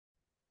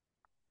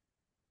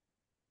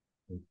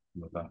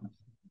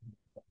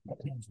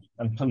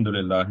الحمد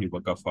لله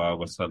وكفى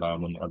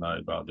وسلام على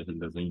عباده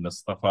الذين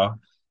اصطفى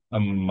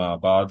أما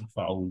بعد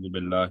فأعوذ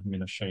بالله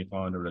من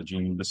الشيطان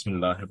الرجيم بسم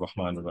الله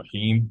الرحمن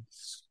الرحيم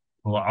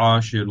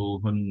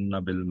وعاشروهن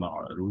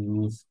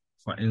بالمعروف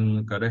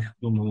فإن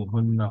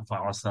كرهتموهن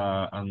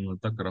فعسى أن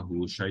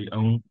تكرهوا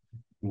شيئا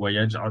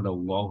ويجعل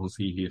الله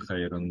فيه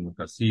خيرا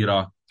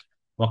كثيرا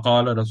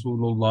وقال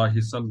رسول الله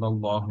صلى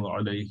الله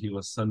عليه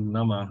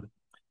وسلم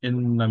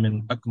إن من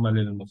أكمل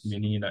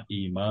المؤمنين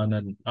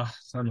إيمانا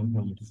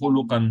أحسنهم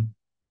خلقا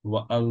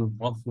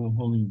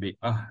وألطفهم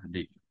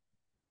بأهله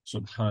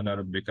سبحان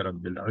ربك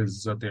رب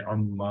العزة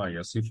عما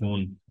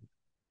يصفون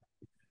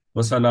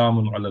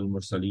وسلام على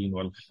المرسلين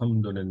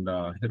والحمد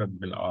لله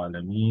رب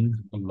العالمين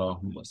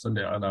اللهم صل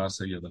على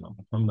سيدنا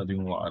محمد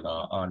وعلى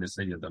آل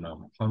سيدنا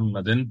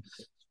محمد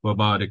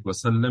وبارك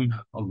وسلم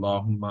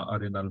اللهم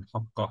أرنا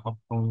الحق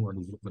حقا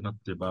وارزقنا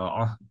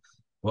اتباعه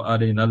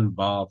وأرنا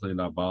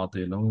الباطل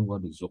باطلا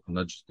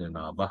وارزقنا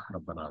اجتنابه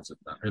ربنا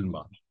زدنا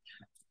علما۔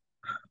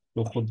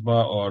 تو خطبہ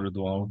اور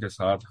دعاؤں کے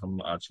ساتھ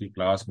ہم آج کی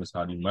کلاس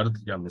مثالی مرد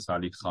یا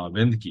مثالی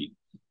خاوند کی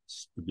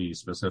بھی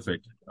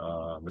اسپیسیفک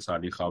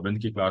مثالی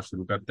خاوند کی کلاس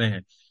شروع کرتے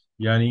ہیں۔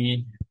 یعنی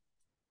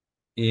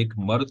ایک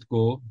مرد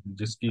کو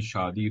جس کی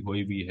شادی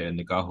ہوئی بھی ہے،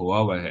 نکاح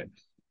ہوا ہے،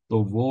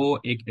 تو وہ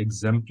ایک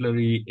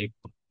ایگزمپلری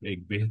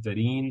ایک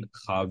بہترین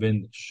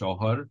خاوند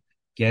شوہر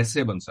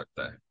کیسے بن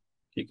سکتا ہے۔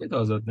 ٹھیک ہے، تو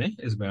حضرت نے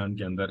اس بیان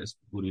کے اندر اس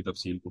پوری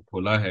تفصیل کو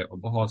کھولا ہے اور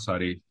بہت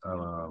ساری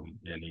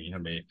یعنی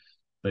ہمیں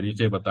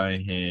طریقے بتائے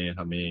ہیں،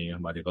 ہمیں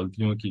ہماری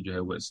غلطیوں کی جو ہے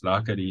وہ اصلاح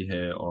کری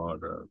ہے، اور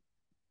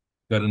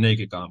کرنے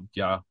کے کام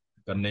کیا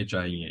کرنے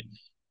چاہیے،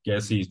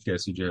 کیسی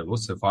کیسی جو ہے وہ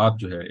صفات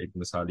جو ہے ایک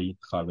مثالی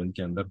خاوند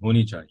کے اندر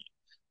ہونی چاہیے۔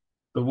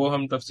 تو وہ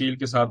ہم تفصیل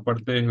کے ساتھ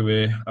پڑھتے ہوئے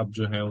اب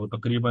جو ہے وہ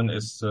تقریباً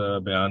اس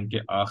بیان کے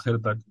آخر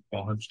تک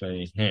پہنچ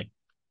گئے ہیں،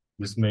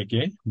 جس میں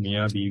کہ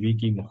میاں بیوی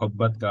کی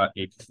محبت کا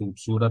ایک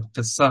خوبصورت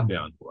قصہ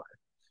بیان ہوا ہے۔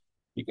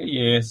 ٹھیک ہے،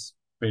 یہ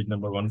پیج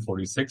نمبر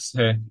 146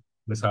 ہے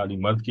مثالی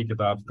مرد کی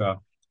کتاب کا،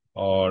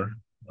 اور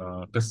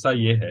قصہ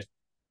یہ ہے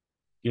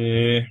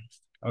کہ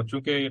اور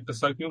چونکہ یہ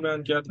قصہ کیوں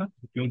بیان کیا تھا،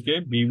 کیونکہ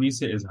بیوی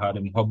سے اظہار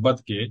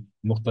محبت کے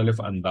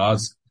مختلف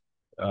انداز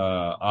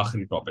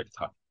آخری ٹاپک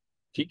تھا۔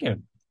 ٹھیک ہے،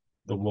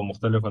 تو وہ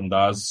مختلف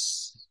انداز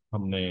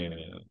ہم نے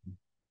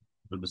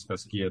جو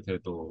ڈسکس کیے تھے،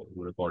 تو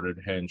وہ ریکارڈڈ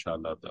ہے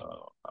انشاءاللہ،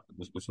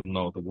 جس کو سننا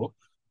ہو تو وہ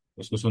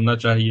اس کو سننا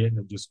چاہیے،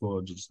 جس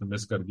نے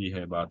مس کر دی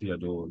ہے بات، یا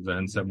جو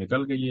ذہن سے اب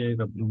نکل گئی ہے،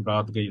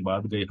 رات گئی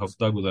بات گئی،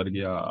 ہفتہ گزر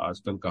گیا،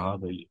 آج کل کہاں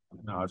گئی،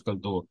 آج کل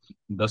تو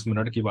 10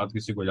 منٹ کی بات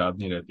کسی کو یاد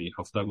نہیں رہتی،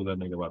 ہفتہ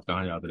گزرنے کے بعد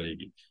کہاں یاد رہے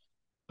گی۔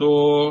 تو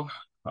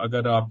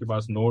اگر آپ کے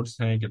پاس نوٹس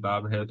ہیں،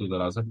 کتاب ہے، تو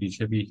ذرا سا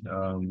پیچھے بھی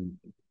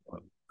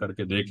کر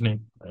کے دیکھ لیں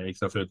ایک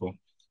صفحے کو،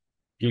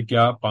 کہ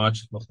کیا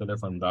 5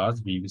 مختلف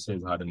انداز بیوی سے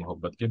اظہار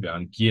محبت کے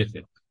بیان کیے تھے،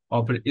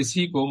 اور پھر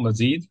اسی کو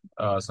مزید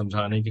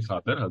سمجھانے کی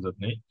خاطر حضرت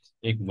نے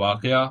ایک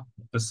واقعہ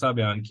قصہ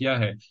بیان کیا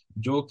ہے،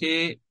 جو کہ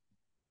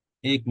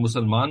ایک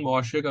مسلمان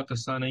معاشرے کا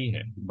قصہ نہیں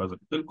ہے، بس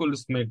بالکل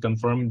اس میں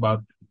کنفرم بات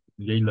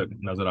یہی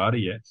نظر آ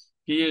رہی ہے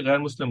کہ یہ غیر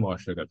مسلم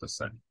معاشرے کا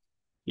قصہ ہے۔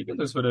 ٹھیک ہے،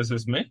 تو اس وجہ سے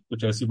اس میں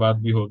کچھ ایسی بات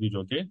بھی ہوگی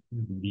جو کہ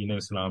دین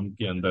اسلام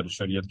کے اندر،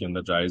 شریعت کے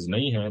اندر جائز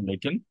نہیں ہے،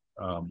 لیکن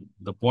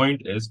دا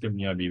پوائنٹ از کہ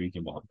میاں بیوی کی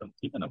محبت،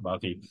 ٹھیک ہے نا،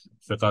 باقی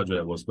فقہ جو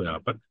ہے وہ اس کو یہاں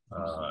پر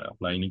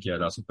اپلائی نہیں کیا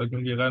جا سکتا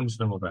کیونکہ یہ غیر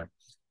مسلم ہوتا ہے۔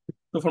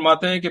 تو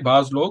فرماتے ہیں کہ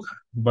بعض لوگ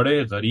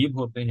بڑے غریب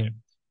ہوتے ہیں،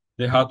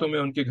 دیہاتوں میں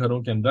ان کے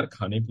گھروں کے اندر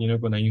کھانے پینے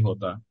کو نہیں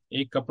ہوتا،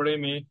 ایک کپڑے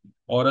میں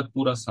عورت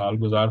پورا سال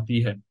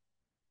گزارتی ہے،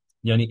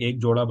 یعنی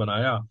ایک جوڑا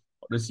بنایا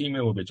اور اسی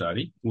میں وہ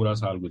بیچاری پورا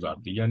سال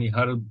گزارتی، یعنی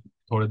ہر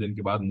تھوڑے دن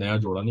کے بعد نیا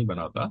جوڑا نہیں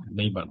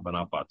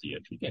بنا پاتی ہے۔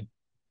 ٹھیک ہے،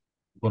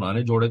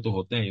 پرانے جوڑے تو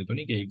ہوتے ہیں، یہ تو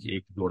نہیں کہ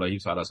ایک جوڑا ہی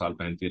سارا سال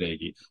پہنتی رہے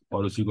گی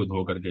اور اسی کو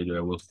دھو کر کے جو ہے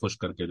وہ خشک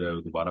کر کے جو ہے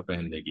وہ دوبارہ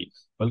پہن لے گی،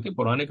 بلکہ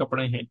پرانے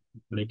کپڑے ہیں،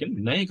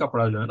 لیکن نئے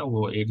کپڑا جو ہے نا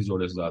وہ ایک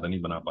جوڑے سے زیادہ نہیں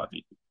بنا پاتی،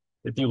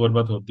 اتنی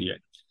غربت ہوتی ہے۔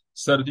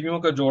 سردیوں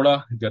کا جوڑا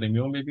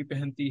گرمیوں میں بھی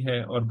پہنتی ہے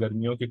اور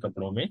گرمیوں کے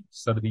کپڑوں میں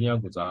سردیاں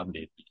گزار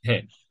لیتی ہے،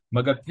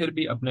 مگر پھر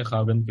بھی اپنے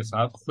خاوند کے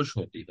ساتھ خوش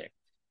ہوتی ہے،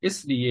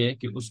 اس لیے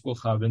کہ اس کو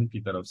خاوند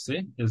کی طرف سے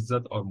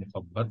عزت اور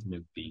محبت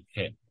ملتی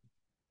ہے۔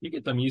 ٹھیک ہے،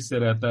 تمیز سے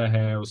رہتا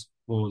ہے، اس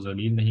کو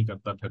ذلیل نہیں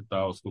کرتا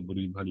پھرتا، اس کو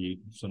بری بھلی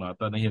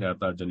سناتا نہیں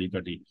رہتا جلی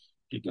کٹی۔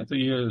 ٹھیک ہے، تو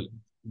یہ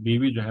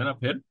بیوی جو ہے نا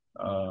پھر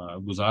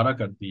گزارا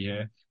کرتی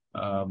ہے،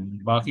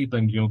 باقی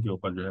تنگیوں کے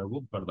اوپر جو ہے وہ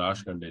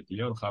برداشت کر لیتی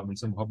ہے اور خاوند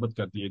سے محبت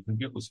کرتی ہے،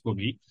 کیونکہ اس کو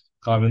بھی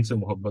خاوند سے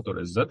محبت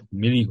اور عزت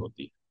ملی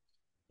ہوتی ہے۔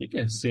 ٹھیک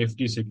ہے،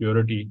 سیفٹی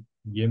سیکیورٹی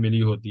یہ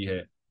ملی ہوتی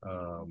ہے،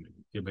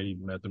 کہ بھئی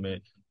میں تمہیں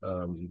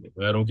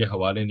غیروں کے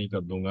حوالے نہیں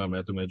کر دوں گا،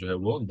 میں تمہیں جو ہے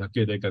وہ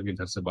دھکے دے کر کے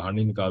گھر سے باہر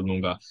نہیں نکال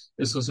دوں گا،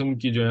 اس قسم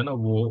کی جو ہے نا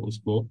وہ اس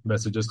کو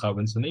میسیجز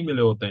خاوند سے نہیں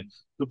ملے ہوتے ہیں،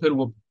 تو پھر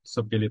وہ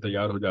سب کے لیے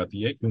تیار ہو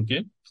جاتی ہے، کیونکہ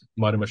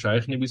ہمارے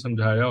مشائخ نے بھی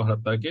سمجھایا، اور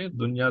حتیٰ کہ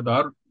دنیا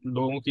دار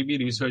لوگوں کی بھی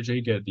ریسرچ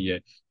یہی کہتی ہے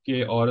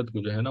کہ عورت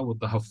کو جو ہے نا وہ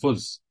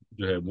تحفظ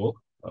جو ہے وہ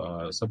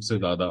سب سے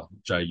زیادہ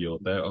چاہیے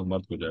ہوتا ہے، اور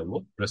مرد کو جو ہے وہ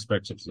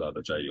ریسپیکٹ سب سے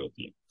زیادہ چاہیے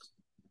ہوتی ہے۔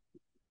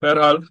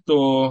 بہرحال تو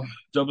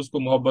جب اس کو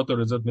محبت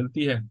اور عزت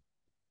ملتی ہے،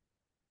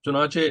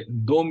 چنانچہ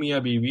دو میاں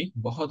بیوی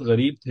بہت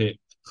غریب تھے،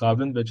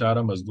 خاوند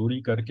بیچارہ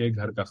مزدوری کر کے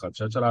گھر کا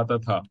خرچہ چلاتا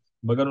تھا،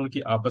 مگر ان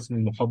کی آپس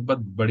میں محبت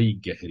بڑی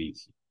گہری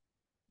تھی۔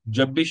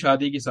 جب بھی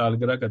شادی کی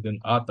سالگرہ کا دن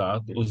آتا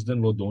تو اس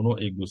دن وہ دونوں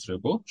ایک دوسرے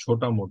کو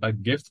چھوٹا موٹا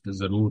گفٹ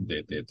ضرور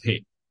دیتے تھے۔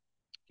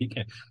 ٹھیک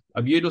ہے،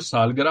 اب یہ جو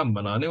سالگرہ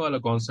منانے والا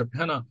کانسیپٹ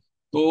ہے نا،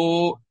 تو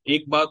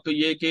ایک بات تو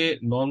یہ کہ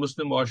نان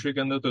مسلم معاشرے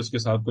کے اندر تو اس کے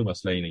ساتھ کوئی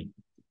مسئلہ ہی نہیں،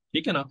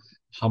 ٹھیک ہے نا۔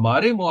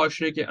 ہمارے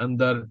معاشرے کے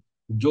اندر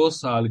جو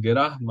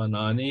سالگرہ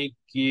منانے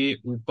کے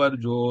اوپر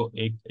جو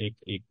ایک ایک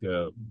ایک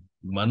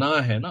منع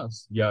ہے نا،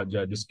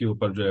 یا جس کے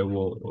اوپر جو ہے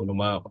وہ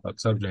علماء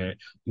اکثر جو ہے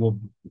وہ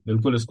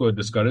بالکل اس کو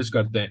ڈسکریج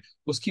کرتے ہیں،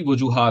 اس کی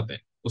وجوہات ہیں۔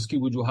 اس کی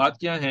وجوہات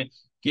کیا ہیں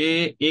کہ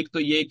ایک تو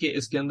یہ کہ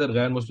اس کے اندر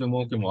غیر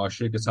مسلموں کے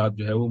معاشرے کے ساتھ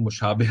جو ہے وہ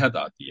مشابہت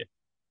آتی ہے،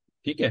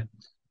 ٹھیک ہے۔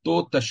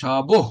 تو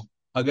تشابہ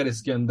اگر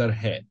اس کے اندر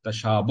ہے،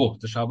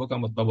 تشابہ کا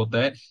مطلب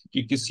ہوتا ہے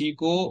کہ کسی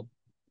کو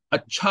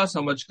اچھا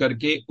سمجھ کر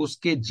کے اس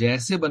کے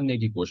جیسے بننے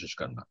کی کوشش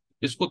کرنا،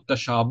 اس کو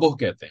تشابہ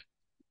کہتے ہیں،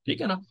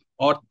 ٹھیک ہے نا۔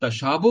 اور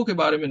تشابہ کے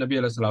بارے میں نبی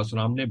علیہ الصلوۃ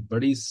والسلام نے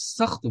بڑی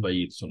سخت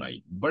وعید سنائی،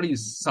 بڑی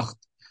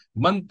سخت۔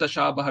 من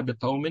تشابہ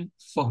بقوم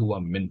فہو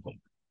منہم،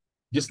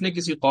 جس نے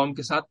کسی قوم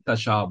کے ساتھ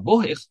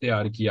تشابہ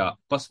اختیار کیا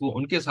پس وہ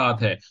ان کے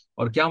ساتھ ہے۔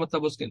 اور کیا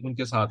مطلب ان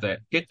کے ساتھ ہے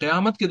کہ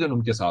قیامت کے دن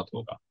ان کے ساتھ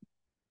ہوگا،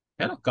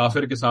 ہے نا۔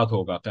 کافر کے ساتھ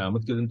ہوگا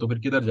قیامت کے دن، تو پھر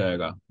کدھر جائے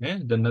گا؟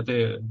 جنت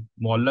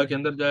معلیٰ کے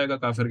اندر جائے گا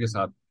کافر کے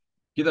ساتھ؟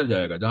 کدھر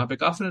جائے گا؟ جہاں پہ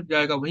کافر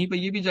جائے گا وہیں پہ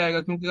یہ بھی جائے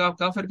گا، کیونکہ آپ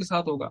کافر کے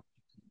ساتھ ہوگا،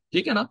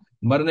 ٹھیک ہے نا۔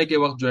 مرنے کے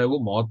وقت جو ہے وہ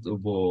موت،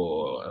 وہ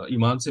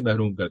ایمان سے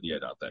محروم کر دیا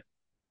جاتا ہے۔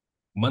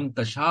 من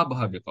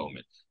تشابہ بقوم،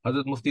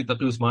 حضرت مفتی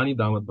تقی عثمانی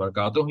دامت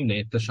برکاتہم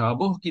نے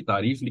تشابہ کی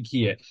تعریف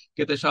لکھی ہے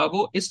کہ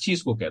تشابہ اس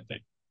چیز کو کہتے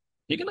ہیں،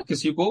 ٹھیک ہے نا،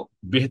 کسی کو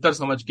بہتر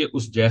سمجھ کے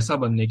اس جیسا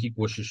بننے کی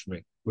کوشش میں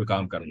کوئی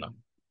کام کرنا،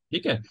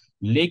 ٹھیک ہے۔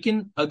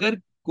 لیکن اگر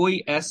کوئی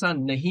ایسا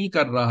نہیں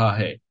کر رہا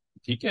ہے،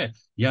 ٹھیک ہے،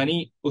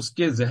 یعنی اس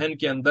کے ذہن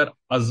کے اندر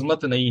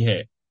عظمت نہیں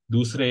ہے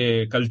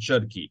دوسرے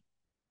کلچر کی،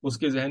 اس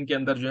کے ذہن کے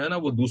اندر جو ہے نا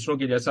وہ دوسروں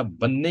کے جیسا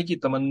بننے کی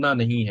تمنا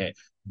نہیں ہے،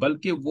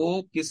 بلکہ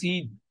وہ کسی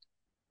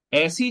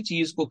ایسی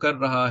چیز کو کر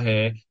رہا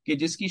ہے کہ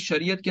جس کی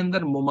شریعت کے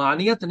اندر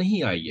ممانعت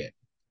نہیں آئی ہے،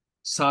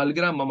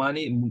 سالگرہ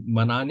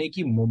منانے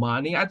کی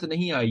ممانعت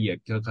نہیں آئی ہے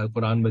کہ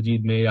قرآن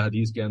مجید میں یا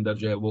حدیث کے اندر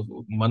جو ہے وہ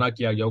منع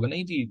کیا گیا ہوگا،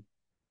 نہیں جی،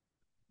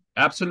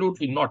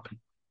 ایبسولوٹلی ناٹ،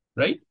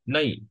 رائٹ،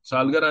 نہیں،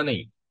 سالگرہ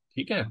نہیں،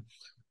 ٹھیک ہے۔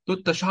 تو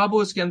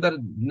تشابہ اس کے اندر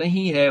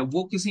نہیں ہے،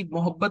 وہ کسی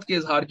محبت کے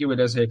اظہار کی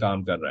وجہ سے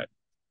کام کر رہا ہے،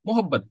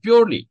 محبت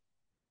پیورلی،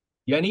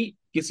 یعنی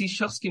کسی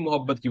شخص کی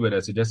محبت کی وجہ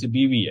سے، جیسے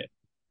بیوی ہے،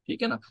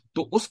 ٹھیک ہے نا،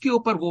 تو اس کے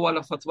اوپر وہ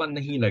والا فتویٰ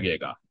نہیں لگے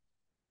گا،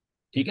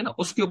 ٹھیک ہے نا،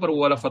 اس کے اوپر وہ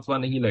والا فتویٰ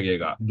نہیں لگے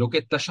گا جو کہ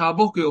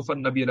تشابہ کے اوپر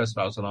نبی علیہ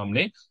الصلوۃ والسلام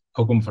نے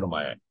حکم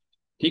فرمایا ہے،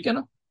 ٹھیک ہے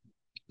نا۔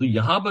 تو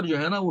یہاں پر جو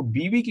ہے نا وہ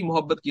بیوی کی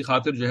محبت کی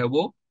خاطر جو ہے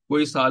وہ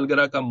کوئی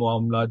سالگرہ کا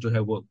معاملہ جو ہے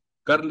وہ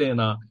کر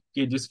لینا،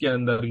 کہ جس کے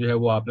اندر جو ہے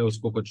وہ آپ نے اس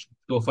کو کچھ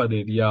تحفہ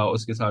دے دیا،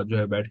 اس کے ساتھ جو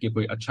ہے بیٹھ کے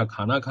کوئی اچھا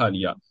کھانا کھا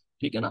لیا،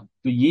 ٹھیک ہے نا،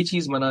 تو یہ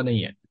چیز منع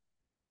نہیں ہے۔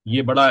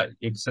 یہ بڑا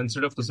ایک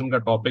سینسیٹیو قسم کا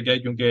ٹاپک ہے،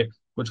 کیونکہ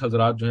کچھ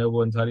حضرات جو ہے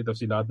وہ ان ساری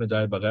تفصیلات میں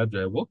جائے بغیر جو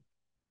ہے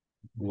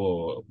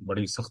وہ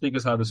بڑی سختی کے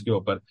ساتھ اس کے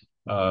اوپر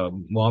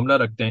معاملہ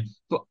رکھتے ہیں۔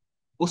 تو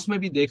اس میں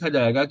بھی دیکھا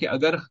جائے گا کہ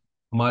اگر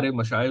ہمارے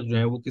مشائخ جو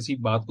ہیں وہ کسی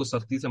بات کو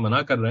سختی سے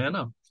منع کر رہے ہیں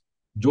نا،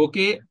 جو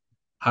کہ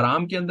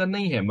حرام کے اندر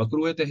نہیں ہے،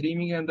 مکروہ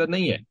تحریمی کے اندر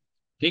نہیں ہے،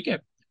 ٹھیک ہے،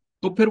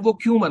 تو پھر وہ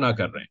کیوں منع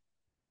کر رہے ہیں؟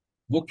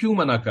 وہ کیوں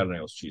منع کر رہے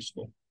ہیں اس چیز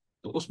کو؟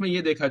 تو اس میں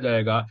یہ دیکھا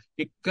جائے گا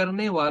کہ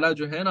کرنے والا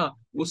جو ہے نا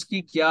اس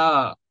کی کیا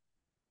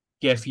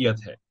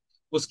کیفیت ہے،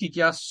 اس کی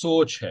کیا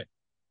سوچ ہے،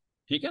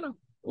 ٹھیک ہے نا،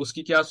 اس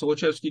کی کیا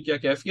سوچ ہے، اس کی کیا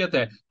کیفیت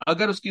ہے۔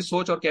 اگر اس کی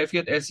سوچ اور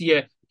کیفیت ایسی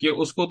ہے کہ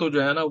اس کو تو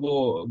جو ہے نا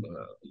وہ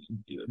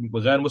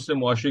غیر مسلم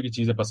معاشرے کی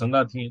چیزیں پسند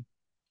آتی ہیں،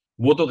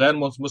 وہ تو غیر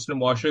مسلم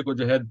معاشرے کو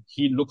جو ہے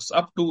he looks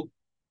up to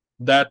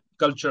that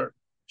culture,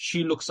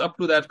 she looks up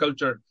to that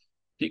culture,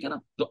 ٹھیک ہے نا۔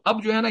 تو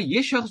اب جو ہے نا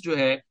یہ شخص جو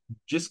ہے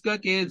جس کا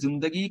کہ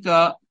زندگی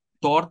کا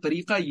طور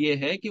طریقہ یہ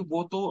ہے کہ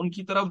وہ تو ان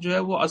کی طرف جو ہے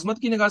وہ عظمت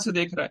کی نگاہ سے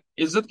دیکھ رہا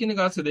ہے، عزت کی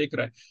نگاہ سے دیکھ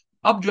رہا ہے۔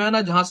 اب جو ہے نا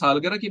جہاں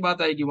سالگرہ کی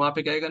بات آئے گی وہاں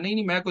پہ کہے گا نہیں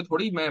نہیں، میں کوئی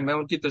تھوڑی، میں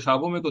ان کی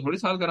تشابہ میں کوئی تھوڑی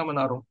سالگرہ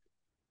منا رہا ہوں،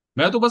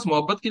 میں تو بس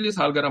محبت کے لیے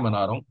سالگرہ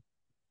منا رہا ہوں،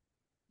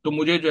 تو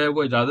مجھے جو ہے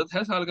وہ اجازت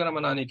ہے سالگرہ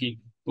منانے کی۔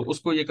 تو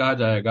اس کو یہ کہا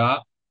جائے گا،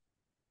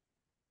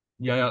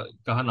 یا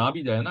کہا نہ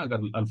بھی جائے نا اگر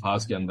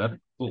الفاظ کے اندر،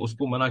 تو اس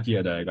کو منع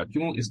کیا جائے گا،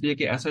 کیوں؟ اس لیے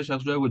کہ ایسا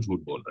شخص جو ہے وہ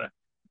جھوٹ بول رہا ہے،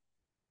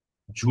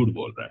 جھوٹ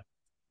بول رہا ہے۔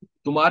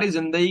 تمہاری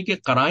زندگی کے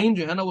قرائن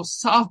جو ہے نا وہ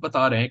صاف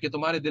بتا رہے ہیں کہ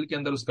تمہارے دل کے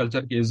اندر اس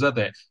کلچر کی عزت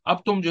ہے،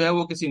 اب تم جو ہے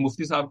وہ کسی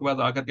مفتی صاحب کے پاس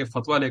آ کر کے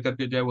فتویٰ لے کر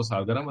کے جو ہے وہ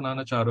سالگرہ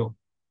منانا چاہ رہے ہو،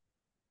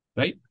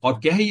 رائٹ، اور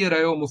کہہ یہ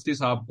رہے ہو مفتی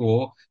صاحب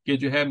کو کہ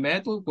جو ہے میں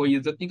تو کوئی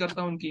عزت نہیں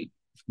کرتا ان کی،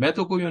 میں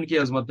تو کوئی ان کی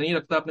عظمت نہیں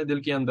رکھتا اپنے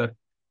دل کے اندر،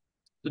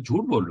 تو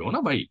جھوٹ بول رہے ہو نا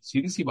بھائی،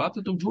 سیدھی سی بات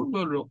ہے، تم جھوٹ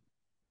بول رہے ہو،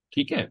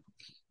 ٹھیک ہے۔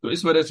 تو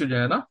اس وجہ سے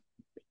جو ہے نا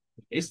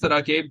اس طرح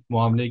کے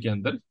معاملے کے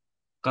اندر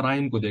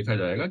قرائن کو دیکھا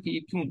جائے گا کہ یہ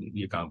کیوں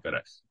یہ کام کر رہا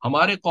ہے۔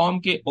 ہمارے قوم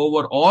کے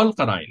اوور آل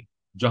قرائن،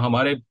 جو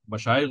ہمارے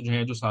مشائخ جو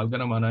ہیں جو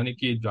سالگرہ منانے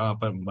کی جہاں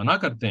پر منع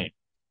کرتے ہیں،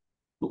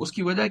 تو اس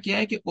کی وجہ کیا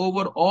ہے کہ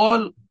اوور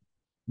آل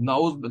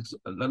नाउज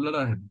اللہ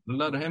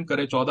اللہ रहम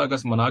کرے 14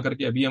 اگست منا کر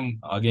کے ابھی ہم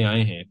آگے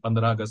آئے ہیں،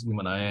 15 اگست بھی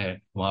منایا ہے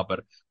وہاں پر،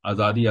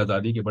 آزادی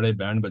آزادی کے بڑے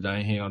بینڈ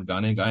بجائے ہیں اور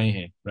گانے گائے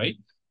ہیں، رائٹ؟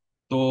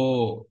 تو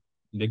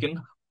لیکن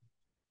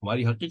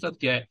ہماری حقیقت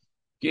کیا ہے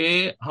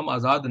کہ ہم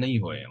آزاد نہیں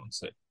ہوئے ہیں ان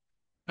سے،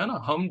 ہے نا؟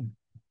 ہم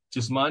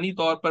جسمانی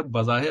طور پر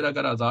بظاہر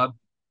اگر آزاد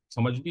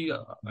سمجھ بھی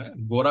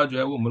گورا جو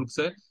ہے وہ ملک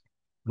سے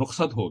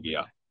رخصت ہو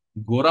گیا،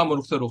 گورا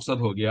ملک سے رخصت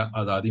ہو گیا،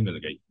 آزادی مل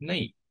گئی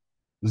نہیں،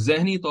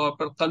 ذہنی طور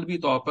پر قلبی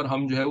طور پر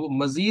ہم جو ہے وہ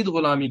مزید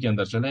غلامی کے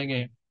اندر چلے گئے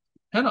ہیں،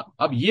 ہے نا؟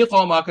 اب یہ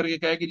قوم آ کر کے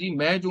کہے کہ جی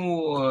میں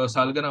جو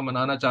سالگرہ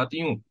منانا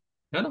چاہتی ہوں،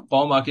 ہے نا،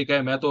 قوم آ کے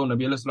کہے میں تو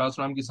نبی علیہ الصلوۃ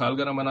والسلام کی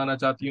سالگرہ منانا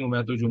چاہتی ہوں،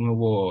 میں تو جو ہوں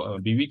وہ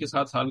بیوی کے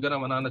ساتھ سالگرہ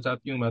منانا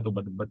چاہتی ہوں، میں تو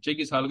بچے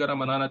کی سالگرہ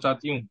منانا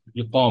چاہتی ہوں،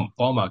 یہ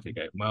قوم آ کے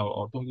کہے، میں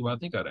عورتوں کی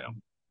بات نہیں کر رہا ہوں،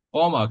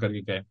 قوم آ کر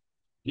کے کہے،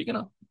 ٹھیک ہے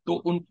نا؟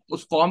 تو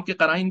اس قوم کے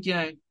قرائن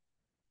کیا ہے؟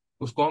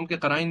 اس قوم کے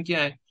قرائن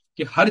کیا ہے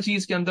کہ ہر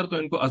چیز کے اندر تو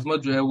ان کو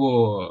عظمت جو ہے وہ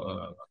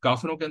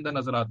کافروں کے اندر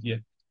نظر آتی ہے،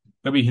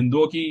 کبھی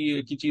ہندوؤں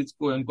کی چیز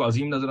کو ان کو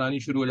عظیم نظر آنی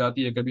شروع ہو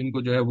جاتی ہے، کبھی ان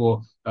کو جو ہے وہ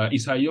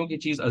عیسائیوں کی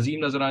چیز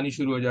عظیم نظر آنی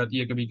شروع ہو جاتی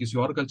ہے، کبھی کسی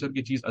اور کلچر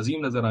کی چیز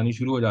عظیم نظر آنی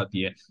شروع ہو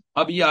جاتی ہے۔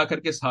 اب یہ آ کر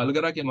کے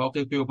سالگرہ کے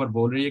موقع کے اوپر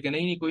بول رہی ہے کہ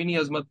نہیں نہیں کوئی نہیں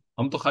عظمت،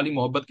 ہم تو خالی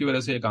محبت کی وجہ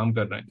سے یہ کام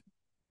کر رہے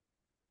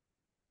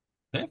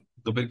ہیں۔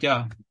 تو پھر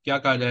کیا کیا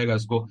کہا جائے گا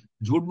اس کو؟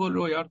 جھوٹ بول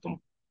رہے ہو یار تم،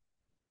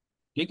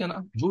 ٹھیک ہے نا؟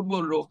 جھوٹ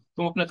بول رہے ہو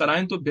تم، اپنے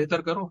قرائن تو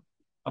بہتر کرو،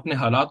 اپنے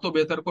حالات تو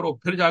بہتر کرو،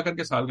 پھر جا کر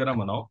کے سالگرہ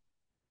مناؤ،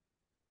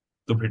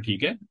 تو پھر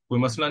ٹھیک ہے،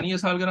 کوئی مسئلہ نہیں ہے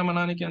سالگرہ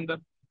منانے کے اندر۔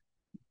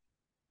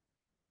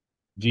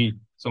 جی،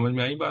 سمجھ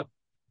میں آئی بات؟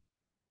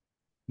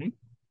 ہم؟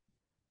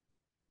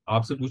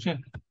 آپ سے پوچھیں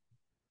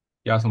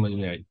کیا سمجھ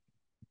میں آئی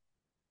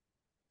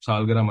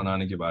سالگرہ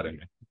منانے کے بارے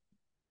میں؟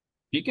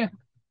 ٹھیک ہے،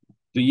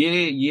 تو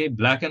یہ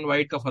بلیک اینڈ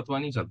وائٹ کا فتویٰ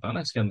نہیں چلتا نا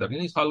اس کے اندر،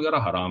 نہیں سالگرہ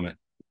حرام ہے،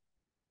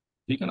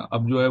 ٹھیک ہے نا؟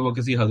 اب جو ہے وہ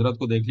کسی حضرت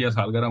کو دیکھ لیا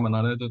سالگرہ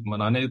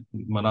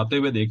مناتے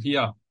ہوئے دیکھ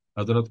لیا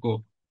حضرت کو،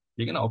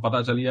 ٹھیک ہے نا، اور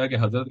پتہ چل گیا کہ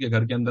حضرت کے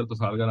گھر کے اندر تو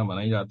سالگرہ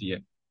منائی جاتی ہے،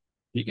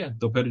 ٹھیک ہے،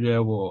 تو پھر جو ہے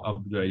وہ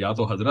اب جو ہے یا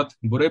تو حضرت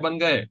برے بن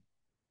گئے،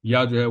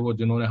 یا جو ہے وہ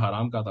جنہوں نے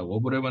حرام کہا تھا وہ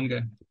برے بن گئے،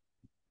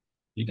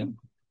 ٹھیک ہے نا؟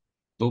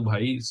 تو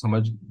بھائی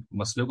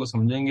مسئلے کو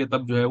سمجھیں گے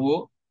تب جو ہے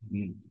وہ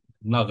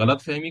نہ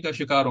غلط فہمی کا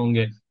شکار ہوں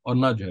گے اور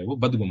نہ جو ہے وہ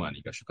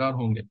بدگمانی کا شکار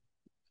ہوں گے،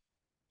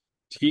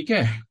 ٹھیک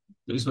ہے؟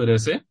 تو اس وجہ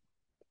سے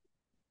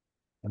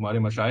ہمارے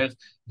مشائخ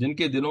جن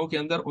کے دلوں کے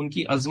اندر ان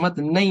کی عظمت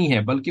نہیں ہے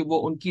بلکہ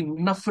وہ ان کی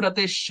نفرت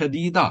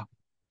شدیدہ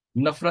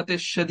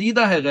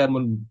ہے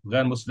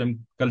غیر مسلم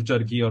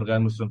کلچر کی اور غیر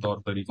مسلم طور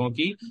طریقوں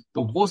کی،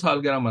 تو وہ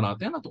سالگرہ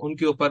مناتے ہیں نا، تو ان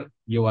کے اوپر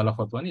یہ والا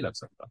فتویٰ نہیں لگ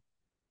سکتا،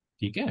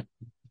 ٹھیک ہے؟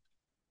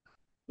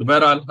 تو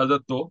بہرحال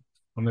حضرت تو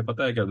ہمیں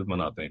پتہ ہے کہ حضرت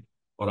مناتے ہیں،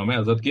 اور ہمیں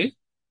حضرت کے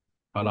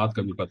حالات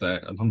کا بھی پتہ ہے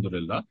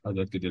الحمدللہ،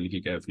 حضرت کے دل کی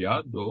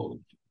کیفیات جو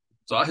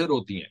ظاہر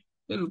ہوتی ہیں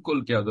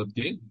بالکل کہ حضرت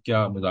کے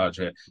کیا مزاج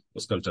ہے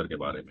اس کلچر کے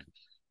بارے میں۔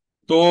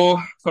 تو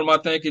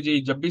فرماتے ہیں کہ جی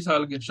جب بھی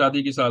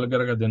شادی کی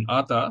سالگرہ کا دن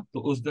آتا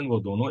تو اس دن وہ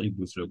دونوں ایک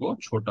دوسرے کو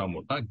چھوٹا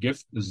موٹا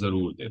گفٹ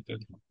ضرور دیتے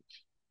تھے،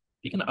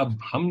 ٹھیک ہے نا؟ اب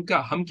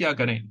ہم کیا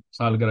کریں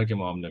سالگرہ کے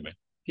معاملے میں،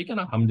 ٹھیک ہے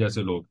نا؟ ہم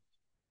جیسے لوگ،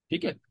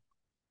 ٹھیک ہے،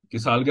 کہ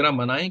سالگرہ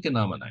منائیں کہ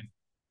نہ منائیں؟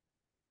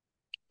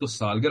 تو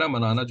سالگرہ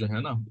منانا جو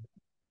ہے نا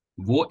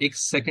وہ ایک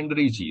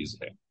سیکنڈری چیز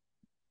ہے،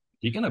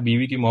 ٹھیک ہے نا؟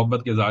 بیوی کی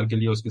محبت کے اظہار کے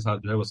لیے اس کے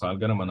ساتھ جو ہے وہ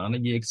سالگرہ منانا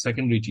یہ ایک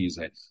سیکنڈری چیز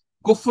ہے،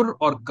 کفر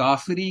اور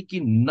کافری کی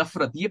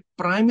نفرت یہ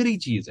پرائمری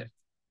چیز ہے،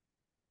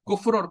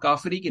 کفر اور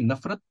کافری کی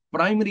نفرت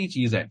پرائمری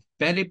چیز ہے،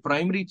 پہلے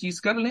پرائمری چیز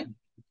کر لیں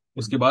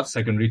اس کے بعد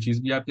سیکنڈری چیز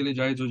بھی آپ کے لیے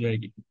جائز ہو جائے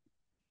گی،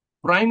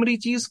 پرائمری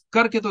چیز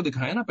کر کے تو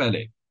دکھائیں نا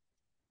پہلے،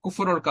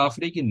 کفر اور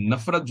کافری کی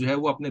نفرت جو ہے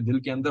وہ اپنے دل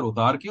کے اندر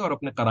اتار کے اور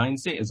اپنے قرائن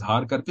سے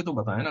اظہار کر کے تو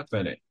بتائیں نا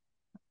پہلے،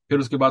 پھر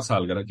اس کے بعد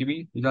سالگرہ کی بھی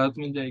اجازت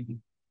مل جائے گی،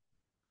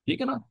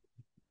 ٹھیک ہے نا؟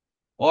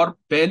 اور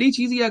پہلی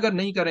چیز یہ اگر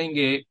نہیں کریں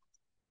گے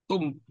تو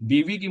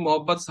بیوی کی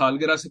محبت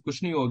سالگرہ سے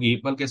کچھ نہیں ہوگی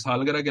بلکہ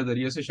سالگرہ کے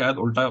ذریعے سے شاید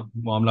الٹا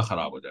معاملہ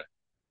خراب ہو جائے،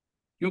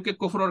 کیونکہ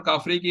کفر اور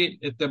کافری کی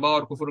اتباع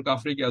اور کفر اور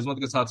کافری کی عظمت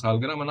کے ساتھ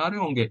سالگرہ منا رہے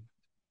ہوں گے،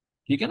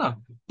 ٹھیک ہے نا؟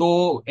 تو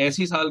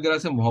ایسی سالگرہ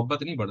سے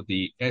محبت نہیں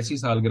بڑھتی، ایسی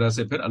سالگرہ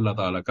سے پھر اللہ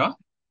تعالیٰ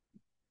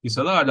کی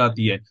سزا آ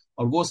جاتی ہے،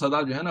 اور وہ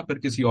سزا جو ہے نا پھر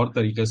کسی اور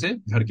طریقے سے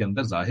گھر کے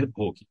اندر ظاہر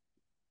ہوگی،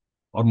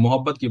 اور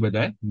محبت کی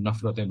بجائے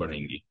نفرتیں بڑھیں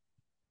گی،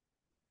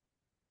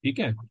 ٹھیک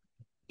ہے؟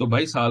 تو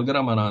بھائی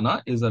سالگرہ منانا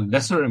is a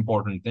lesser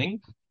important thing,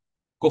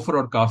 کفر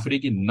اور کافری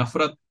کی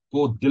نفرت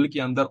کو دل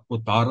کے اندر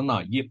اتارنا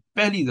یہ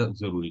پہلی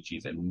ضروری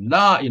چیز ہے،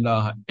 لا الہ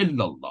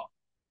الا اللہ،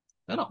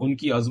 ہے نا؟ ان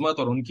کی عظمت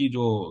اور ان کی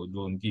جو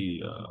ان کی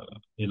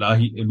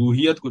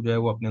الوہیت کو جو ہے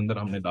وہ اپنے اندر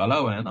ہم نے ڈالا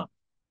ہوا ہے نا،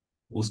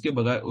 اس کے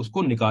بغیر اس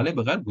کو نکالے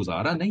بغیر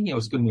گزارا نہیں ہے،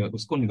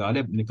 اس کو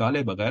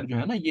نکالے بغیر جو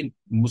ہے نا یہ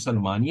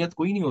مسلمانیت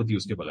کوئی نہیں ہوتی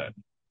اس کے بغیر،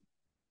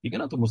 ٹھیک ہے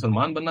نا؟ تو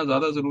مسلمان بننا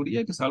زیادہ ضروری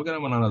ہے کہ سالگرہ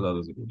منانا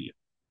زیادہ ضروری ہے،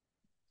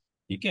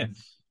 ٹھیک ہے؟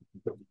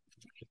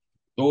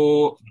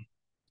 تو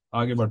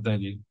آگے بڑھتے ہیں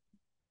جی۔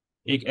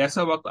 ایک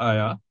ایسا وقت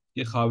آیا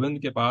کہ خاوند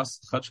کے پاس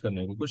خرچ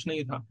کرنے کو کچھ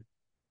نہیں تھا،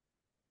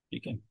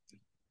 ٹھیک ہے؟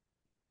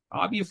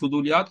 آپ یہ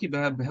فضولیات کی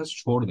بحث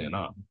چھوڑ دیں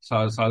نا،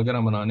 سالگرہ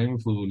منانے میں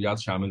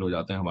فضولیات شامل ہو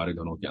جاتے ہیں ہمارے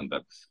گھروں کے اندر،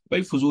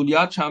 بھائی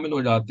فضولیات شامل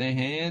ہو جاتے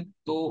ہیں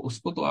تو اس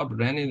کو تو آپ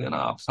رہنے دینا،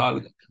 آپ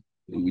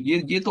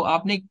یہ تو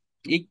آپ نے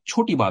ایک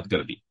چھوٹی بات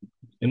کر دی.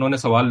 انہوں نے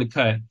سوال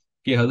لکھا ہے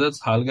کہ حضرت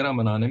سالگرہ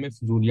منانے میں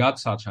فضولیات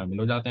ساتھ شامل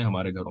ہو جاتے ہیں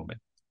ہمارے گھروں میں.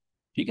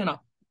 ٹھیک ہے نا.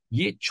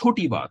 یہ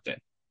چھوٹی بات ہے،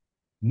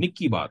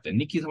 نکی بات ہے.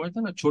 نکی سمجھتے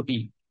ہیں نا، چھوٹی.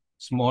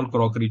 اسمال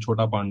کراکری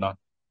چھوٹا پانڈا.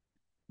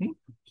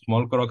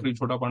 اسمال کراکری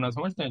چھوٹا پانڈا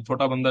سمجھتے ہیں؟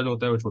 چھوٹا بندہ جو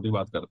ہوتا ہے وہ چھوٹی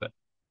بات کرتا ہے.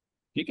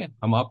 ٹھیک ہے،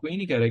 ہم آپ کو یہ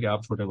نہیں کہہ رہے کہ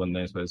آپ چھوٹے بندے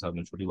ہیں اس وجہ سے آپ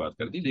نے چھوٹی بات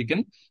کر دی،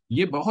 لیکن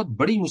یہ بہت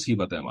بڑی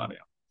مصیبت ہے ہمارے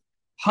یہاں.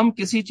 ہم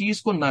کسی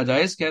چیز کو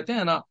ناجائز کہتے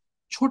ہیں نا،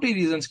 چھوٹی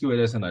ریزنز کی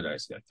وجہ سے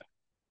ناجائز کہتے ہیں،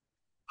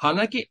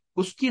 حالانکہ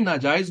اس کی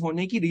ناجائز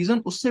ہونے کی ریزن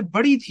اس سے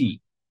بڑی تھی.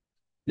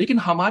 لیکن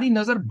ہماری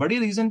نظر بڑے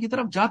ریزن کی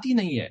طرف جاتی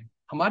نہیں ہے.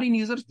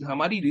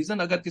 ہماری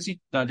ریزن اگر کسی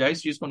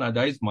ناجائز چیز کو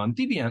ناجائز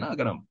مانتی بھی ہے نا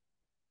اگر ہم،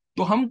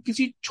 تو ہم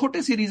کسی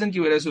چھوٹے سے ریزن کی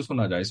وجہ سے اس کو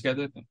ناجائز کہہ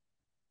دیتے ہیں.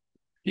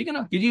 ٹھیک ہے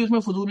نا، کہ جی اس میں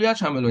فضولیات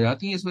شامل ہو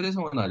جاتی ہیں اس وجہ سے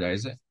وہ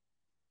ناجائز ہے.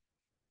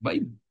 بھائی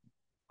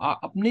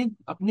اپنے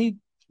اپنی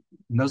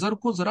نظر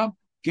کو ذرا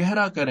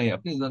گہرا کریں،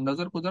 اپنی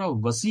نظر کو ذرا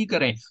وسیع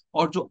کریں،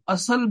 اور جو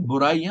اصل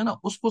برائی ہے نا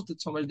اس کو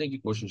سمجھنے کی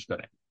کوشش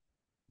کریں،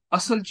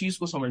 اصل چیز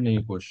کو سمجھنے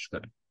کی کوشش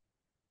کریں.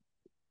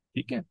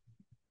 ٹھیک ہے.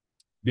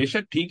 بے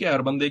شک ٹھیک ہے،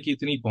 ہر بندے کی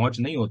اتنی پہنچ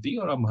نہیں ہوتی،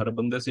 اور ہم ہر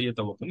بندے سے یہ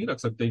توقع نہیں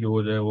رکھ سکتے کہ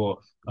وہ جو ہے وہ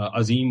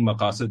عظیم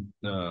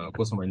مقاصد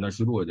کو سمجھنا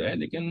شروع ہو جائے.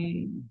 لیکن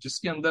جس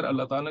کے اندر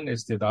اللہ تعالیٰ نے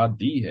استعداد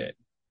دی ہے،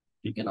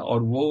 ٹھیک ہے نا،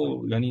 اور وہ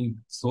یعنی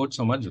سوچ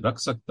سمجھ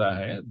رکھ سکتا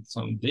ہے،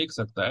 دیکھ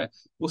سکتا ہے،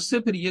 اس سے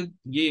پھر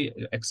یہ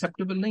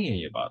ایکسیپٹیبل نہیں ہے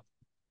یہ بات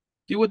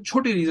کہ وہ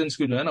چھوٹی ریزنس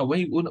کی جو ہے نا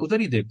وہی ادھر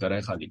ہی دیکھتا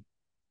رہے. خالی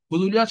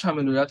فضولیات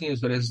شامل ہو جاتی ہیں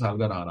اس وجہ سے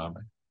سالگرہ آرام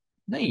ہے.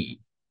 نہیں،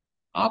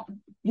 آپ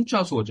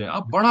اونچا سوچیں،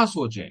 آپ بڑا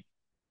سوچیں.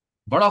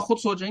 بڑا خود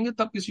سوچیں گے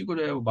تب کسی کو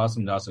جو ہے وہ بات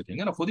سمجھا سکیں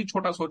گے نا. خود ہی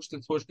چھوٹا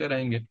سوچتے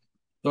رہیں گے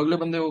تو اگلے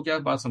بندے کو کیا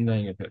بات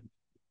سمجھائیں گے پھر.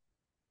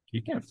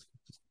 ٹھیک ہے.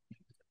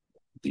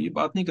 تو یہ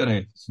بات نہیں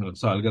کریں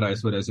سالگرہ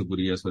اس وجہ سے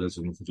بری ہے، اس وجہ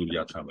سے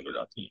فضولیات شامل ہو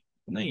جاتی ہیں.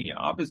 نہیں،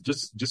 آپ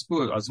جس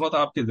کو عظمت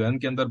آپ کے ذہن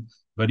کے اندر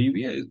بھری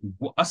ہوئی ہے،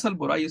 وہ اصل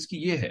برائی اس کی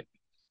یہ ہے.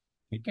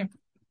 ٹھیک ہے.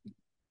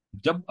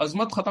 جب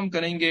عظمت ختم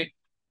کریں گے،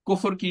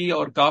 کفر کی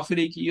اور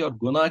کافری کی اور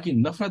گناہ کی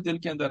نفرت دل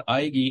کے اندر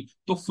آئے گی،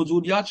 تو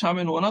فضولیات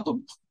شامل ہونا تو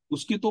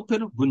اس کی تو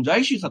پھر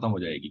گنجائش ہی ختم ہو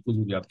جائے گی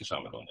فضولیات کے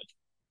شامل ہونے کی.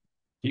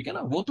 ٹھیک ہے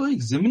نا. وہ تو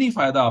ایک ضمنی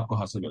فائدہ آپ کو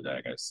حاصل ہو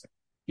جائے گا اس سے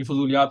کہ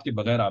فضولیات کے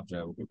بغیر آپ جو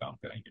ہے وہ کوئی کام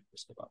کریں گے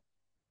اس کے بعد.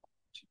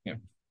 ٹھیک ہے.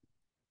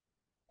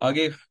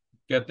 آگے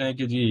کہتے ہیں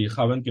کہ جی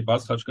خاوند کے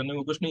پاس خرچ کرنے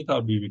کو کچھ نہیں تھا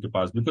اور بیوی کے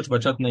پاس بھی کچھ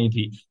بچت نہیں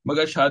تھی،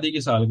 مگر شادی کی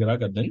سالگرہ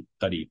کا دن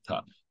قریب تھا.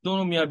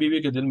 دونوں میاں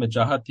بیوی کے دل میں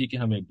چاہت تھی کہ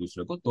ہم ایک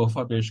دوسرے کو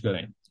تحفہ پیش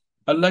کریں.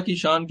 اللہ کی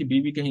شان کی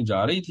بیوی کہیں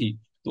جا رہی تھی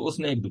تو اس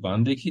نے ایک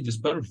دکان دیکھی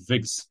جس پر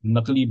وگز،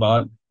 نقلی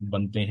بال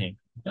بنتے ہیں،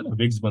 ہے نا،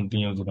 وگز بنتی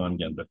ہیں اس دکان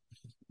کے اندر.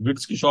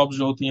 وگز کی شاپس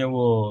جو ہوتی ہیں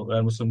وہ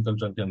غیر مسلم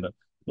کلچر کے اندر،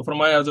 تو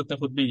فرمایا حضرت نے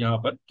خود بھی یہاں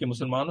پر کہ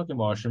مسلمانوں کے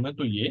معاشرے میں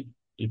تو یہ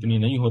اتنی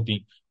نہیں ہوتی،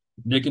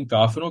 لیکن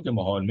کافروں کے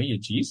ماحول میں یہ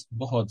چیز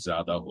بہت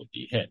زیادہ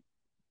ہوتی ہے.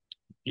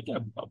 ٹھیک ہے.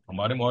 اب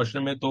ہمارے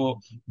معاشرے میں تو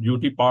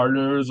بیوٹی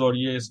پارلرز اور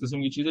یہ اس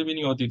قسم کی چیزیں بھی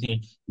نہیں ہوتی تھیں،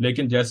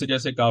 لیکن جیسے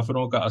جیسے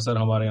کافروں کا اثر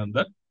ہمارے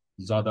اندر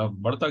زیادہ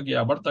بڑھتا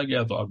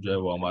گیا تو اب جو ہے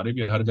وہ ہمارے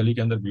بھی ہر گلی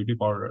کے اندر بیوٹی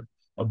پارلر.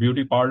 اور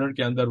بیوٹی پارلر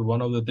کے اندر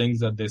one of the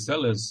things that they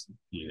sell is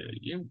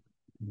یہ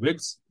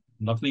وگز،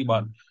 نقلی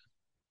بال.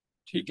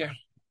 ٹھیک ہے.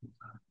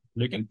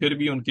 لیکن پھر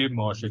بھی ان کے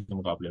معاشرے کے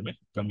مقابلے میں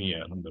کمی ہے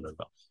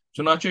الحمدللہ.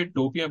 چنانچہ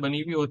ٹوپیاں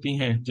بنی ہوئی ہوتی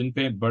ہیں جن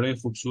پہ بڑے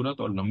خوبصورت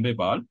اور لمبے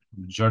بال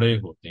جڑے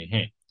ہوتے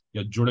ہیں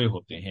یا جڑے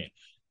ہوتے ہیں،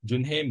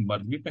 جنہیں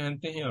مرد بھی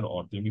پہنتے ہیں اور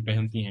عورتیں بھی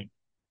پہنتی ہیں.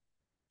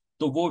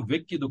 تو وہ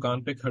وگ کی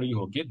دکان پہ کھڑی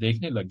ہو کے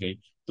دیکھنے لگ گئی.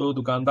 تو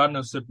دکاندار نے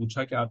اس سے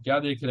پوچھا کہ آپ کیا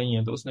دیکھ رہی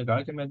ہیں؟ تو اس نے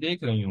کہا کہ میں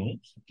دیکھ رہی ہوں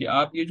کہ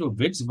آپ یہ جو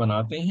وگز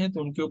بناتے ہیں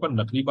تو ان کے اوپر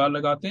نقلی بال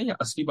لگاتے ہیں یا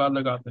اصلی بال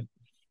لگاتے ہیں.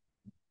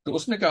 تو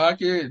اس نے کہا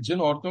کہ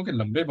جن عورتوں کے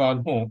لمبے بال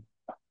ہوں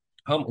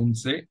ہم ان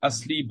سے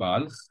اصلی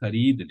بال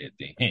خرید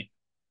لیتے ہیں.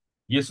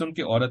 یہ سن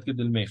کے عورت کے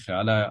دل میں ایک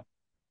خیال آیا.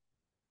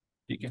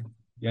 ٹھیک ہے.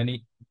 یعنی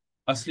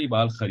اصلی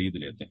بال خرید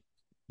لیتے ہیں.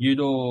 یہ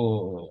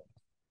جو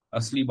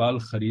اصلی بال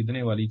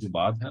خریدنے والی جو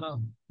بات ہے نا،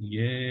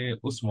 یہ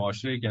اس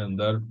معاشرے کے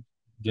اندر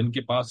جن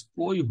کے پاس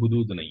کوئی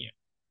حدود نہیں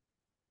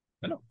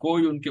ہے نا،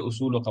 کوئی ان کے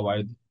اصول و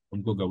قواعد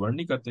ان کو گورن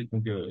نہیں کرتے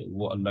کیونکہ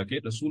وہ اللہ کے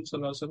رسول صلی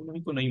اللہ علیہ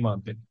وسلم کو نہیں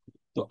مانتے.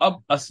 تو اب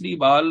اصلی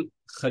بال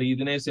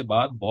خریدنے سے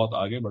بات بہت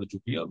آگے بڑھ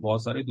چکی ہے اور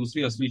بہت ساری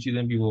دوسری اصلی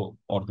چیزیں بھی وہ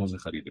عورتوں سے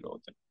خرید رہے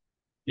ہوتے ہیں.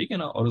 ٹھیک ہے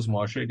نا. اور اس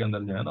معاشرے کے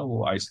اندر جو ہے نا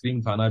وہ آئس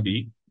کریم کھانا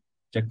بھی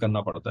چیک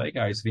کرنا پڑتا ہے کہ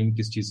آئس کریم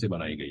کس چیز سے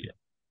بنائی گئی ہے.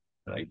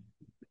 رائٹ.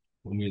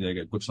 امید ہے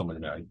کہ کچھ سمجھ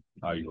میں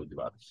آئی ہوگی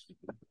بات.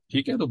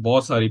 ٹھیک ہے. تو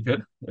بہت ساری پھر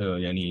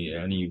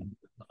یعنی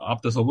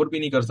آپ تصور بھی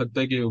نہیں کر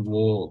سکتے کہ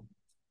وہ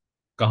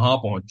کہاں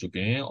پہنچ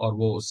چکے ہیں اور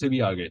وہ اس سے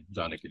بھی آگے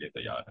جانے کے لیے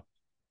تیار ہے.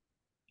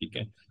 ٹھیک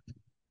ہے.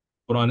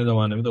 پرانے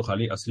زمانے میں تو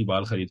خالی اصلی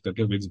بال خرید کر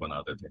کے وگز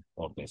بناتے تھے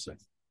عورتوں سے.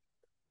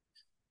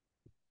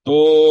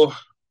 تو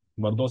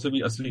مردوں سے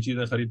بھی اصلی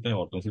چیزیں خریدتے ہیں،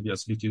 عورتوں سے بھی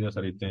اصلی چیزیں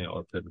خریدتے ہیں،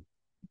 اور پھر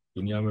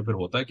دنیا میں پھر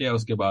ہوتا ہے کیا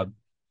اس کے بعد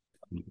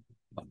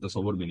آپ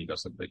تصور بھی نہیں کر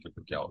سکتے کہ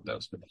پھر کیا ہوتا ہے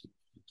اس کے بعد.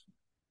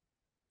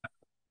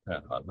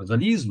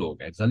 غلیظ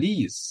لوگ ہیں،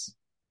 غلیظ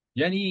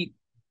یعنی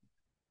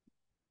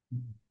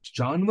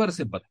جانور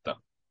سے بدتر،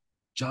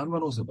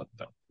 جانوروں سے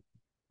بدتر.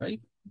 right؟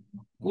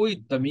 کوئی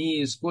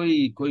تمیز،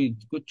 کوئی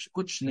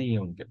کچھ نہیں ہے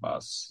ان کے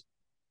پاس.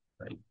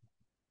 Right.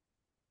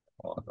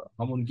 اور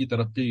ہم ان کی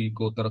ترقی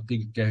کو ترقی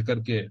کہہ کر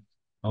کے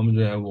ہم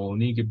جو ہے وہ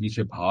انہی کے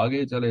پیچھے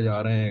بھاگے چلے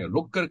جا رہے ہیں،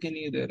 رک کر کے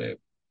نہیں دے رہے،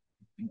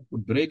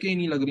 بریکیں ہی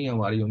نہیں لگ رہی ہیں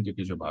ہماری ان کے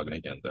پیچھے بھاگنے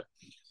کے اندر.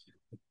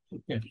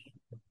 ٹھیک ہے،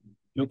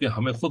 کیونکہ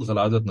ہمیں خود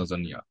غلاظت نظر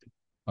نہیں آتی.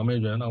 ہمیں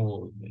جو ہے نا وہ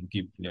ان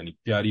کی یعنی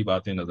پیاری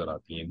باتیں نظر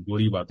آتی ہیں،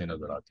 گوری باتیں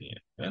نظر آتی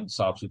ہیں،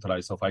 صاف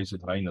ستھرائی صفائی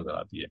ستھرائی نظر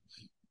آتی ہے.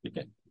 ٹھیک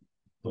ہے،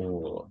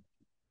 تو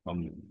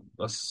ہم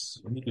بس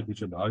انہی کے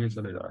پیچھے بھاگے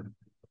چلے جا رہے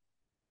ہیں.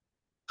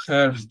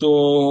 خیر تو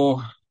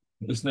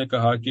اس نے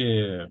کہا کہ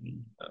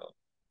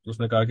اس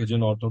نے کہا کہ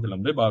جن عورتوں کے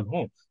لمبے بال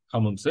ہوں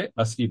ہم ان سے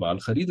اصلی بال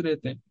خرید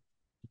لیتے ہیں.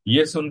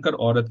 یہ سن کر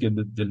عورت کے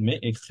دل میں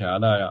ایک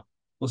خیال آیا.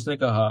 اس نے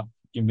کہا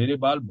کہ میرے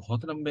بال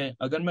بہت لمبے ہیں،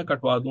 اگر میں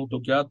کٹوا دوں تو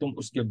کیا تم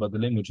اس کے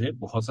بدلے مجھے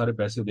بہت سارے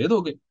پیسے دے دو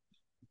گے؟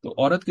 تو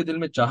عورت کے دل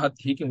میں چاہت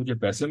تھی کہ مجھے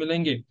پیسے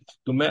ملیں گے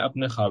تو میں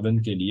اپنے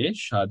خاوند کے لیے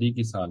شادی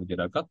کی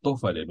سالگرہ کا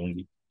تحفہ لے لوں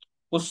گی.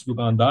 اس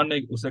دکاندار نے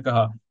اسے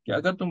کہا کہ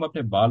اگر تم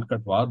اپنے بال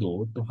کٹوا دو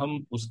تو ہم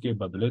اس کے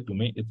بدلے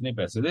تمہیں اتنے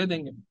پیسے دے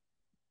دیں گے.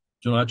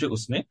 چنانچہ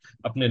اس نے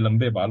اپنے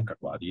لمبے بال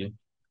کٹوا دیے.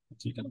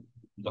 ٹھیک ہے نا.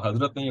 تو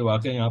حضرت نے یہ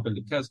واقعہ یہاں پہ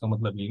لکھا ہے، اس کا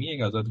مطلب یہ نہیں ہے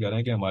کہ حضرت کہہ رہے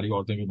ہیں کہ ہماری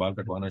عورتیں بھی بال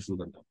کٹوانا شروع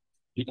کر دیں.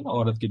 ٹھیک ہے نا،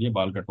 عورت کے لیے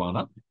بال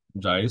کٹوانا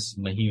جائز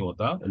نہیں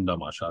ہوتا اللہ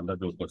ماشاء اللہ،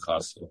 جو کوئی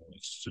خاص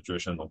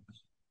سچویشن ہو.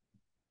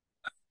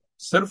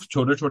 صرف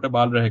چھوٹے چھوٹے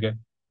بال رہ گئے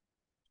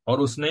اور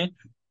اس نے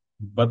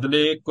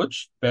بدلے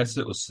کچھ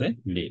پیسے اس سے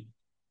لے،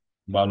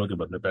 بالوں کے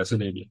بدلے پیسے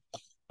لے لیے.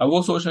 اب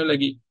وہ سوچنے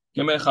لگی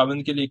کہ میں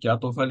خاوند کے لیے کیا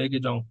تحفہ لے کے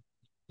جاؤں.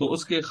 تو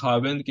اس کے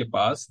خاوند کے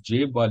پاس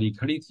جیب والی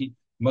گھڑی تھی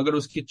مگر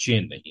اس کی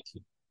چین نہیں تھی،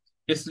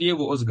 اس لیے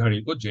وہ اس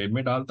گھڑی کو جیب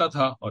میں ڈالتا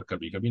تھا اور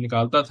کبھی کبھی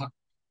نکالتا تھا.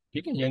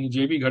 ٹھیک ہے، یعنی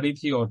جیبی گھڑی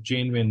تھی اور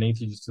چین وین نہیں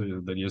تھی جس کے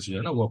ذریعے سے جو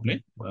ہے نا وہ اپنے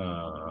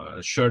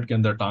شرٹ کے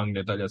اندر ٹانگ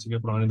لیتا، جیسے کہ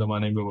پرانے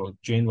زمانے میں وہ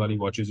چین والی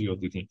واچز ہی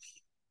ہوتی تھیں.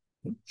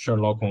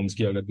 شرلاک ہومز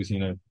کی اگر کسی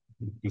نے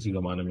کسی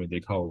زمانے میں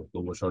دیکھا ہو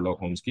تو وہ شرلاک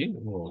ہومز کی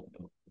وہ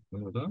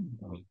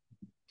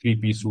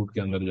 3 پیس سوٹ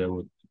کے اندر جو ہے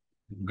وہ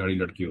گھڑی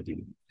لٹکی ہوتی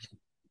تھی.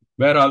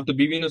 بہرحال تو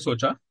بیوی نے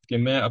سوچا کہ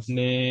میں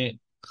اپنے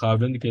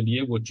خاوند کے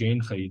لیے وہ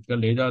چین خرید کر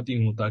لے جاتی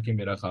ہوں تاکہ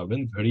میرا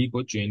خاوند گھڑی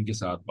کو چین کے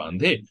ساتھ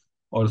باندھے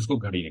اور اس کو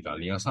گھڑی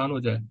نکالنی آسان ہو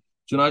جائے.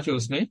 چنانچہ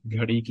اس نے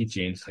گھڑی کی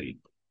چین خرید.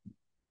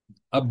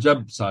 اب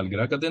جب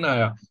سالگرہ کا دن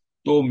آیا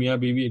تو میاں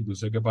بیوی ایک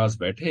دوسرے کے پاس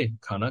بیٹھے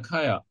کھانا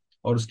کھایا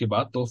اور اس کے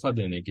بعد تحفہ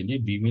دینے کے لیے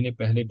بیوی نے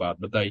پہلے بات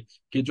بتائی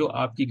کہ جو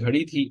آپ کی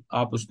گھڑی تھی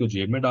آپ اس کو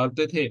جیب میں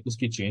ڈالتے تھے، اس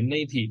کی چین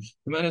نہیں تھی،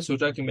 تو میں نے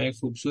سوچا کہ میں ایک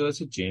خوبصورت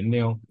سی چین لے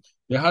آؤں،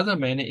 لہٰذا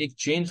میں نے ایک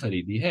چین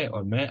خریدی ہے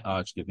اور میں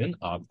آج کے دن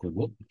آپ کو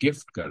وہ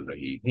گفٹ کر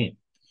رہی ہوں.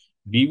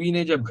 بیوی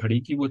نے جب گھڑی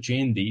کی وہ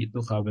چین دی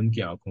تو خاوند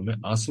کی آنکھوں میں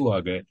آنسو آ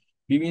گئے.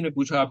 بیوی نے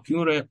پوچھا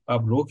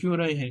آپ رو کیوں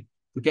رہے ہیں؟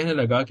 تو کہنے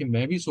لگا کہ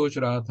میں بھی سوچ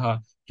رہا تھا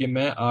کہ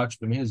میں آج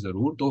تمہیں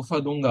ضرور تحفہ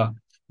دوں گا.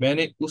 میں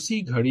نے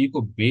اسی گھڑی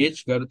کو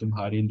بیچ کر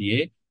تمہارے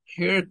لیے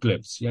ہیئر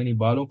کلپس یعنی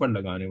بالوں پر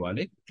لگانے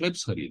والے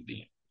کلپس خرید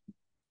دیے.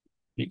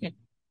 ٹھیک ہے،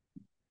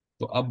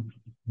 تو اب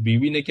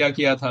بیوی نے کیا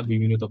کیا تھا؟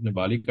 بیوی نے تو اپنے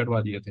بال ہی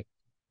کٹوا دیے تھے.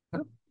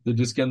 ہاں؟ تو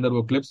جس کے اندر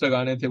وہ کلپس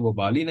لگانے تھے وہ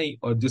بال ہی نہیں،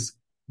 اور جس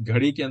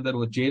گھڑی کے اندر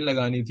وہ چین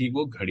لگانی تھی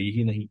وہ گھڑی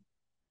ہی نہیں.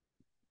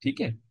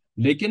 ٹھیک ہے،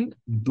 لیکن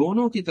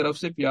دونوں کی طرف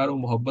سے پیار و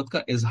محبت کا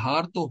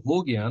اظہار تو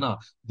ہو گیا نا.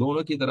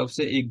 دونوں کی طرف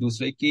سے ایک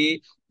دوسرے کی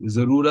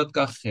ضرورت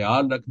کا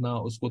خیال رکھنا،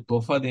 اس کو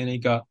تحفہ دینے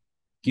کا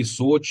کی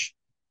سوچ.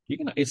 ٹھیک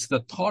ہے نا، it's the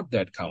thought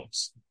that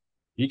counts.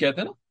 یہ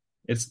کہتے ہیں نا،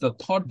 it's the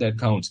thought that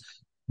counts.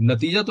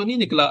 نتیجہ تو نہیں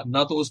نکلا،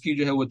 نہ تو اس کی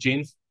جو ہے وہ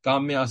چین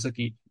کام میں آ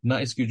سکی، نہ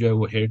اس کی جو ہے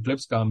وہ ہیئر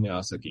کلپس کام میں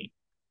آ سکی،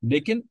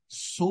 لیکن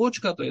سوچ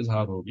کا تو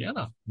اظہار ہو گیا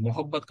نا،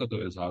 محبت کا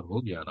تو اظہار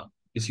ہو گیا نا.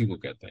 اسی کو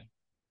کہتے ہیں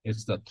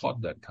it's the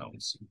thought that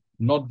counts,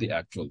 not the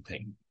actual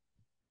thing.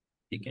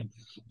 ٹھیک ہے،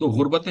 تو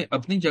غربتیں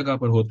اپنی جگہ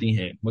پر ہوتی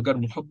ہیں مگر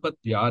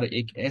محبت پیار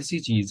ایک ایسی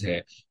چیز ہے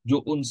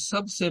جو ان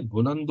سب سے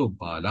بلند و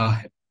بالا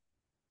ہے.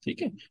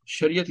 ٹھیک ہے،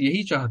 شریعت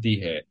یہی چاہتی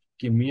ہے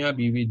کہ میاں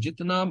بیوی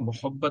جتنا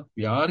محبت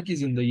پیار کی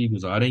زندگی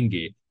گزاریں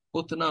گے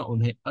اتنا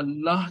انہیں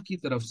اللہ کی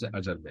طرف سے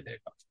اجر ملے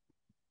گا.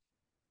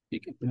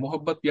 ٹھیک ہے، تو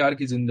محبت پیار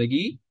کی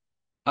زندگی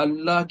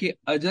اللہ کے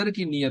اجر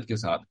کی نیت کے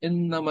ساتھ،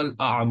 انما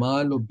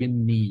الاعمال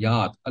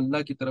بالنیات،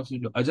 اللہ کی طرف سے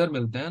جو اجر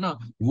ملتا ہے نا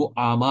وہ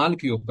اعمال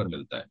کے اوپر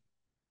ملتا ہے.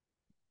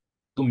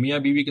 تو میاں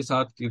بیوی کے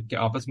ساتھ کے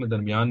آپس میں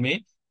درمیان میں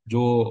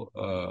جو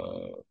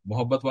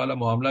محبت والا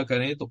معاملہ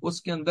کریں تو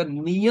اس کے اندر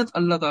نیت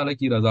اللہ تعالیٰ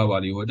کی رضا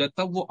والی ہو جائے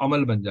تب وہ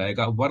عمل بن جائے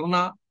گا،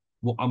 ورنہ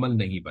وہ عمل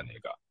نہیں بنے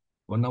گا.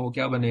 ورنہ وہ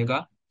کیا بنے گا؟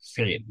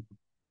 فعل.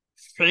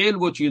 فعل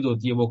وہ چیز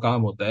ہوتی ہے، وہ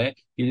کام ہوتا ہے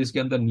کہ جس کے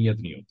اندر نیت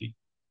نہیں ہوتی.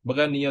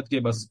 بغیر نیت کے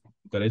بس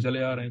کرے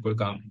چلے آ رہے ہیں کوئی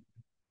کام.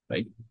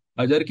 رائٹ،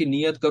 اجر کی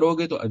نیت کرو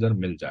گے تو اجر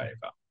مل جائے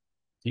گا.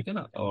 ٹھیک ہے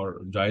نا،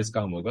 اور جائز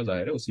کام ہوگا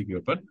ظاہر ہے اسی کے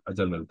اوپر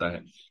اجر ملتا ہے،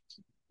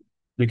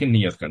 لیکن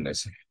نیت کرنے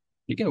سے.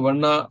 ٹھیک ہے،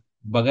 ورنہ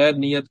بغیر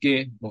نیت کے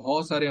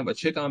بہت سارے ہم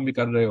اچھے کام بھی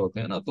کر رہے ہوتے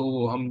ہیں نا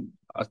تو ہم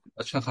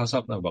اچھا خاصا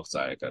اپنا وقت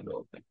ضائع کر رہے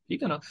ہوتے ہیں.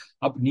 ٹھیک ہے نا.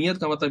 اب نیت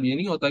کا مطلب یہ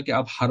نہیں ہوتا کہ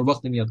آپ ہر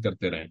وقت نیت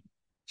کرتے رہیں.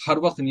 ہر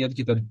وقت نیت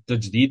کی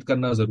تجدید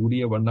کرنا ضروری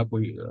ہے ورنہ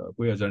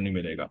کوئی اجر نہیں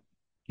ملے گا.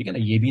 ٹھیک ہے نا،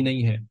 یہ بھی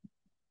نہیں ہے.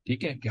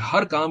 ٹھیک ہے، کہ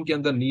ہر کام کے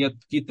اندر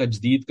نیت کی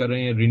تجدید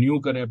کریں، رینیو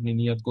کریں اپنی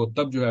نیت کو،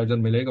 تب جو ہے اجر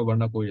ملے گا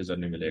ورنہ کوئی اجر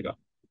نہیں ملے گا.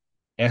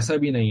 ایسا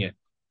بھی نہیں ہے.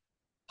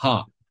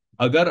 ہاں،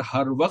 اگر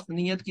ہر وقت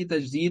نیت کی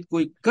تجدید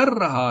کوئی کر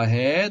رہا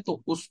ہے تو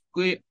اس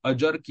کے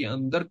اجر کے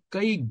اندر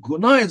کئی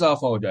گنا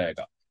اضافہ ہو جائے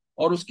گا،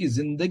 اور اس کی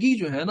زندگی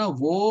جو ہے نا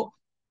وہ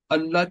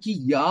اللہ کی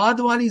یاد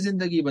والی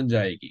زندگی بن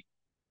جائے گی،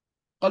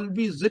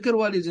 قلبی ذکر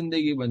والی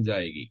زندگی بن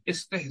جائے گی،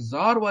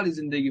 استحضار والی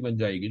زندگی بن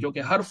جائے گی، جو کہ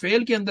ہر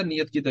فعل کے اندر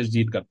نیت کی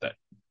تجدید کرتا ہے۔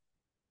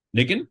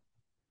 لیکن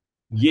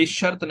یہ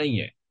شرط نہیں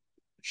ہے،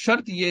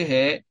 شرط یہ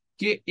ہے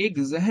کہ ایک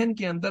ذہن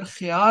کے اندر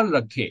خیال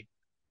رکھے،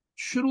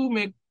 شروع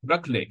میں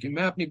رکھ لے کہ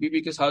میں اپنی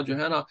بیوی کے ساتھ جو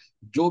ہے نا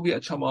جو بھی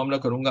اچھا معاملہ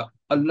کروں گا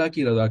اللہ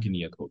کی رضا کی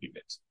نیت ہوگی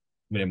میرے سے،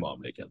 میرے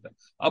معاملے کے اندر۔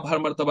 اب ہر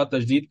مرتبہ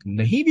تجدید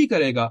نہیں بھی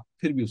کرے گا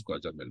پھر بھی اس کو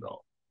اجر مل رہا ہو،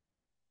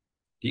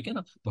 ٹھیک ہے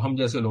نا؟ تو ہم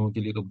جیسے لوگوں کے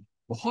لیے تو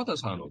بہت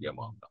آسان ہو گیا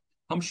معاملہ،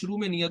 ہم شروع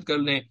میں نیت کر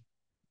لیں،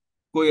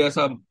 کوئی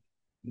ایسا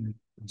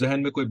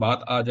ذہن میں کوئی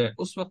بات آ جائے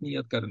اس وقت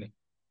نیت کر لیں،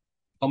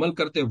 عمل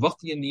کرتے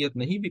وقت یہ نیت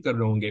نہیں بھی کر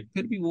رہے ہوں گے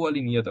پھر بھی وہ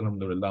والی نیت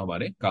الحمدللہ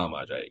ہمارے کام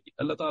آ جائے گی۔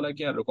 اللہ تعالیٰ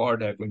کے یہاں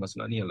ریکارڈ ہے، کوئی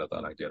مسئلہ نہیں ہے اللہ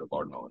تعالیٰ کے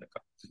ریکارڈ نہ ہونے کا،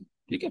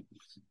 ٹھیک ہے؟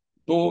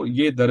 تو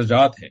یہ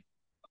درجات ہیں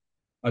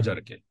اجر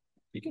کے،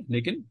 ٹھیک ہے؟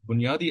 لیکن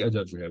بنیادی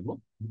اجر جو ہے وہ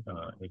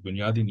ایک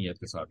بنیادی نیت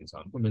کے ساتھ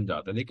انسان کو مل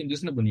جاتا ہے۔ لیکن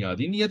جس نے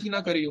بنیادی نیت ہی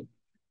نہ کری ہو،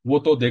 وہ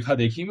تو دیکھا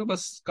دیکھی میں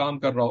بس کام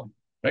کر رہا ہو،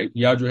 رائٹ،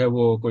 یا جو ہے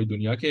وہ کوئی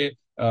دنیا کے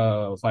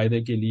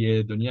فائدے کے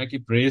لیے، دنیا کی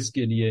پریز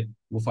کے لیے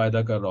وہ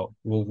فائدہ کر رہا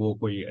ہو، وہ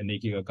کوئی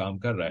نیکی کا کام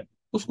کر رہا ہے،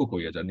 اس کو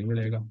کوئی اجر نہیں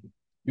ملے گا،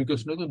 کیونکہ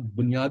اس نے تو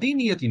بنیادی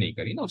نیت ہی نہیں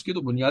کری نا، اس کی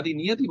تو بنیادی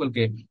نیت ہی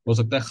بلکہ ہو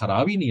سکتا ہے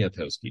خراب ہی نیت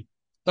ہے اس کی،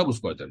 تب اس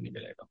کو اجر نہیں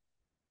ملے گا،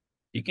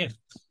 ٹھیک ہے؟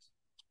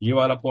 یہ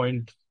والا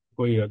پوائنٹ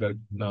کوئی اگر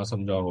نہ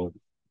سمجھا ہو،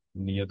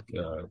 نیت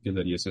کے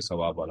ذریعے سے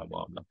ثواب والا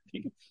معاملہ،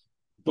 ٹھیک ہے؟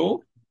 تو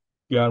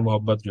پیار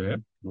محبت جو ہے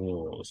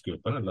وہ اس کے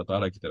اوپر اللہ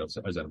تعالیٰ کی طرف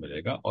سے اجر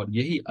ملے گا، اور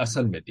یہی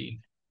اصل میں دین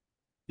ہے،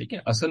 ٹھیک ہے؟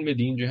 اصل میں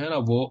دین جو ہے نا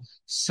وہ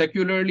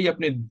سیکولرلی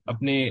اپنے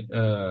اپنے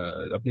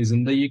اپنی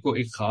زندگی کو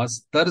ایک خاص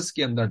طرز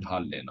کے اندر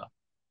ڈھال لینا،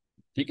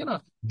 ٹھیک ہے نا؟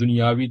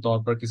 دنیاوی طور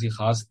پر کسی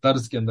خاص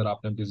طرز کے اندر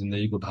آپ نے اپنی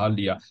زندگی کو ڈھال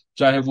لیا،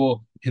 چاہے وہ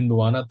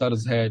ہندوانہ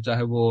طرز ہے،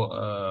 چاہے وہ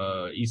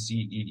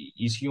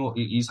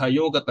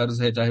عیسائیوں کا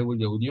طرز ہے، چاہے وہ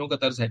یہودیوں کا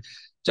طرز ہے،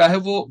 چاہے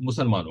وہ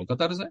مسلمانوں کا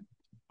طرز ہے،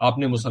 آپ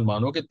نے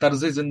مسلمانوں کے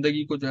طرز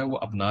زندگی کو جو ہے وہ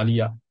اپنا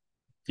لیا،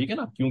 ٹھیک ہے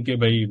نا؟ کیونکہ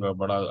بھائی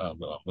بڑا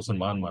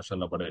مسلمان ماشاء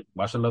اللہ، بڑے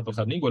ماشاء اللہ تو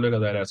خیر نہیں بولے گا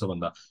ظاہر ہے ایسا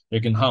بندہ،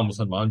 لیکن ہاں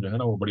مسلمان جو ہے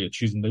نا وہ بڑی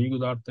اچھی زندگی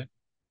گزارتے ہیں،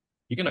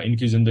 ٹھیک ہے نا؟ ان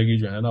کی زندگی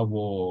جو ہے نا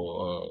وہ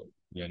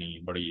یعنی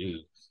بڑی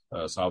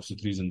صاف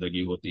ستھری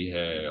زندگی ہوتی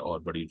ہے، اور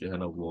بڑی جو ہے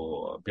نا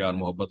وہ پیار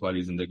محبت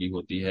والی زندگی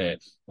ہوتی ہے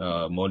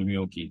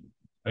مولویوں کی،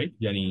 رائٹ؟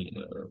 یعنی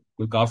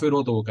کوئی کافر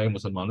ہو تو وہ کہے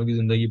مسلمانوں کی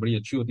زندگی بڑی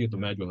اچھی ہوتی ہے تو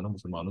میں جو ہے نا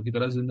مسلمانوں کی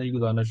طرح زندگی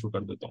گزارنا شروع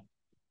کر دیتا ہوں،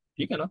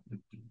 ٹھیک ہے نا؟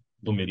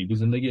 تو میری بھی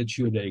زندگی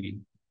اچھی ہو جائے گی۔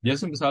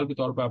 جیسے مثال کے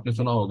طور پہ آپ نے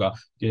سنا ہوگا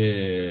کہ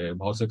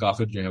بہت سے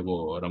کافر جو ہیں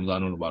وہ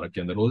رمضان المبارک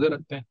کے اندر روزے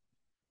رکھتے ہیں،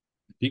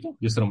 ٹھیک ہے؟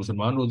 جس طرح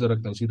مسلمان روزے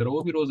رکھتے ہیں اسی طرح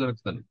وہ بھی روزے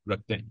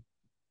رکھتے ہیں۔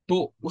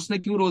 تو اس نے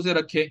کیوں روزے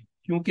رکھے؟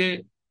 کیونکہ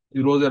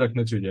روزے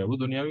رکھنے سے جو ہے وہ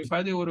دنیاوی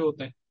فائدے ہو رہے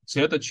ہوتے ہیں،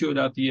 صحت اچھی ہو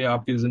جاتی ہے،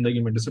 آپ کی زندگی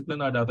میں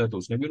ڈسپلن آ جاتا ہے، تو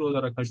اس نے بھی روزہ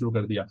رکھنا شروع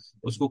کر دیا،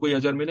 اس کو کوئی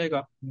اجر ملے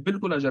گا؟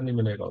 بالکل اجر نہیں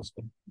ملے گا اس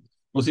کو۔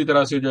 اسی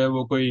طرح سے جو ہے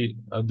وہ کوئی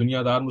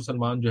دنیا دار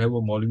مسلمان جو ہے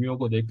وہ مولویوں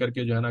کو دیکھ کر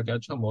کے جو ہے نا کہ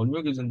اچھا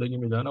مولویوں کی زندگی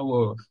میں جو ہے نا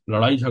وہ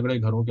لڑائی جھگڑے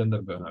گھروں کے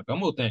اندر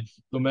کم ہوتے ہیں،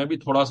 تو میں بھی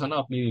تھوڑا سا نا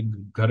اپنی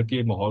گھر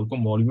کے ماحول کو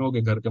مولویوں کے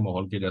گھر کے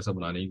ماحول کے جیسا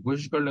بنانے کی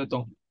کوشش کر لیتا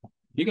ہوں،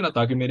 ٹھیک ہے نا؟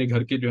 تاکہ میرے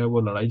گھر کے جو ہے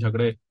وہ لڑائی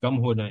جھگڑے کم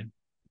ہو جائیں،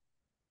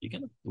 ٹھیک ہے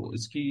نا؟ تو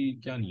اس کی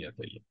کیا نیت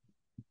ہے؟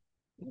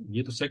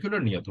 یہ تو سیکولر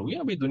نیت ہوگی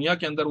نا، بھائی دنیا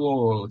کے اندر وہ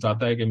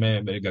چاہتا ہے کہ میں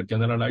میرے گھر کے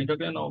اندر لڑائی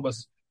جھگڑے نہ ہو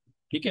بس،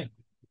 ٹھیک ہے؟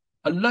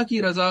 اللہ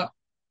کی رضا،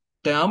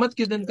 قیامت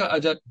کے دن کا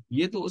اجر،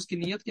 یہ تو اس کی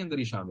نیت کے اندر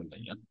ہی شامل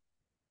نہیں ہے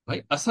بھائی۔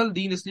 اصل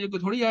دین اس لیے کوئی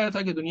تھوڑی آیا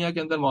تھا کہ دنیا کے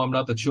اندر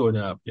معاملات اچھے ہو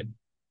جائیں آپ کے،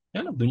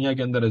 ہے نا؟ دنیا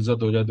کے اندر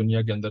عزت ہو جائے،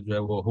 دنیا کے اندر جو ہے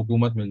وہ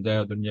حکومت مل جائے،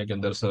 اور دنیا کے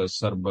اندر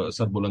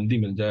سر بلندی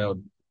مل جائے، اور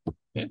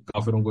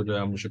کافروں کو جو ہے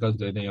ہم شکست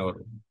دے دیں، اور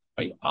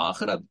بھائی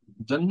آخرت،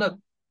 جنت،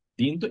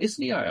 دین تو اس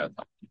لیے آیا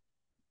تھا،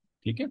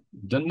 ٹھیک ہے؟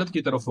 جنت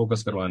کی طرف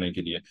فوکس کروانے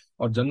کے لیے،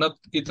 اور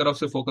جنت کی طرف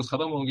سے فوکس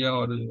ختم ہو گیا،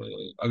 اور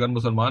اگر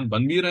مسلمان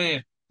بن بھی رہے ہیں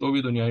تو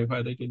بھی دنیاوی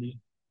فائدے کے لیے،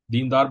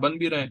 دیندار بن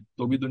بھی رہے ہیں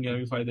تو بھی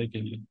دنیاوی فائدے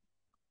کے لیے،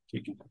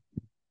 ٹھیک ہے؟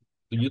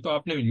 تو یہ تو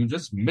آپ نے you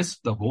just miss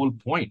the whole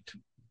point,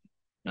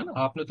 ہے نا؟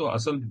 آپ نے تو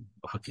اصل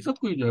حقیقت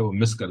کو ہی جو ہے وہ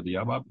مس کر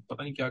دیا، اب آپ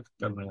پتہ نہیں کیا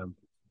کر رہے ہیں اب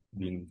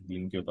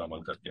دین کے اوپر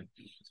عمل کر کے،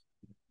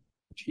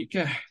 ٹھیک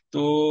ہے؟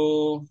 تو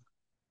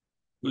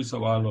کوئی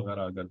سوال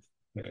وغیرہ اگر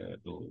ہے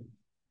تو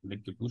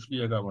لکھ کے پوچھ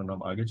لیے گا، ورنہ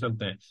ہم آگے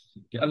چلتے ہیں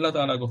کہ اللہ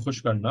تعالیٰ کو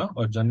خوش کرنا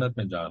اور جنت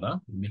میں جانا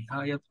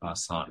نہایت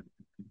آسان۔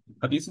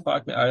 حدیث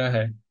پاک میں آیا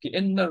ہے کہ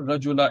ان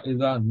الرجل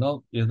اذا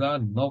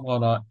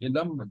نظر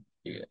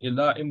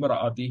الى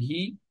امرأته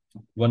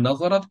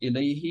ونظرت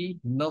الیہ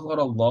نظر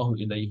اللہ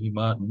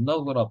الیہما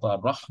نظرة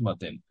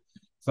رحمة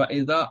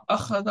فاذا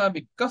اخذ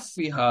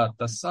بکفها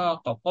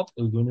تساقطت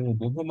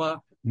ذنوبهما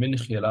من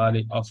خلال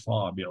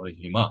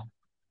اصابعهما۔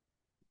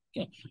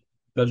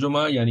 ترجمہ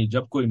یعنی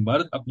جب کوئی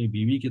مرد اپنی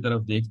بیوی کی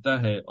طرف دیکھتا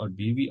ہے اور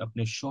بیوی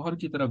اپنے شوہر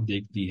کی طرف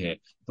دیکھتی ہے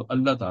تو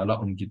اللہ تعالیٰ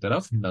ان کی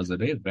طرف نظر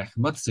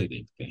رحمت سے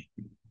دیکھتے ہیں،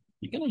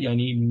 ٹھیک ہے نا؟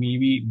 یعنی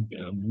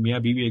میاں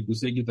بیوی ایک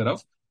دوسرے کی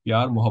طرف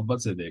پیار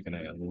محبت سے دیکھ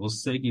رہے ہیں،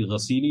 غصے کی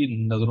غسیلی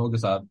نظروں کے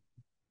ساتھ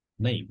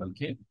نہیں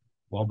بلکہ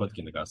محبت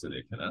کی نگاہ سے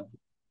دیکھیں نا.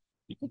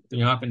 ٹھیک ہے، تو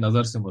یہاں پہ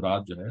نظر سے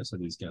مراد جو ہے اس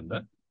حدیث کے اندر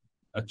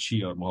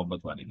اچھی اور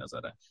محبت والی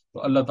نظر ہے.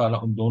 تو اللہ تعالیٰ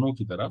ان دونوں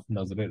کی طرف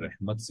نظر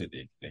رحمت سے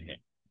دیکھتے ہیں.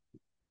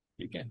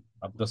 ٹھیک ہے.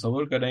 اب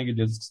تصور کریں کہ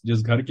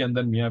جس گھر کے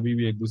اندر میاں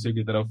بیوی ایک دوسرے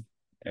کی طرف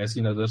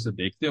ایسی نظر سے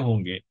دیکھتے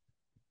ہوں گے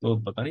تو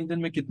پتہ نہیں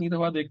دن میں کتنی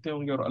دفعہ دیکھتے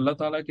ہوں گے، اور اللہ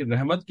تعالیٰ کی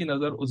رحمت کی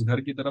نظر اس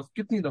گھر کی طرف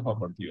کتنی دفعہ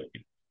پڑتی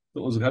ہوگی.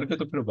 تو اس گھر کے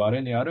تو پھر بارے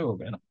نیارے ہو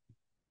گئے نا.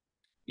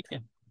 ٹھیک ہے.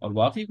 اور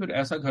واقعی پھر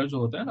ایسا گھر جو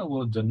ہوتا ہے نا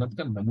وہ جنت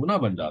کا نمونہ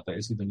بن جاتا ہے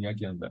اسی دنیا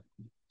کے اندر.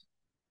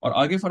 اور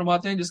آگے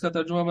فرماتے ہیں جس کا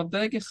ترجمہ بنتا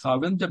ہے کہ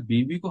خاوند جب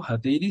بیوی کو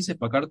ہتھیلی سے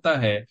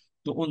پکڑتا ہے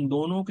تو ان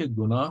دونوں کے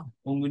گناہ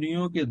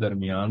انگلیوں کے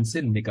درمیان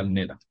سے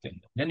نکلنے لگتے ہیں،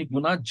 یعنی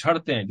گناہ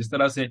جھڑتے ہیں. جس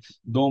طرح سے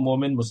دو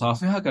مومن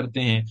مصافحہ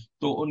کرتے ہیں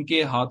تو ان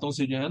کے ہاتھوں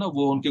سے جو ہے نا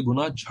وہ ان کے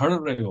گناہ جھڑ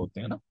رہے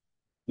ہوتے ہیں نا.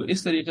 تو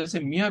اس طریقے سے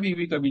میاں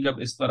بیوی کا بھی جب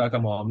اس طرح کا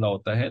معاملہ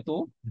ہوتا ہے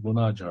تو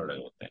گناہ جھڑ رہے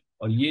ہوتے ہیں.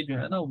 اور یہ جو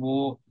ہے نا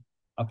وہ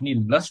اپنی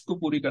لسٹ کو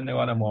پوری کرنے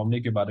والا معاملے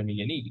کے بارے میں،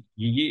 یعنی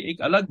یہ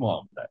ایک الگ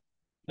معاملہ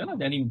ہے نا.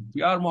 یعنی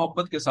پیار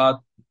محبت کے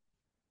ساتھ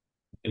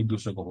ایک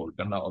دوسرے کو ہولڈ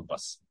کرنا اور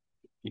بس.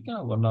 ٹھیک ہے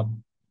نا. ورنہ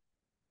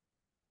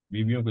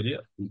بیویوں کے لیے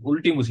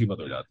الٹی مصیبت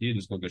ہو جاتی ہے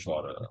جس کو کہ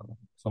شوہر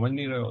سمجھ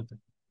نہیں رہے ہوتے.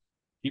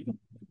 ٹھیک ہے.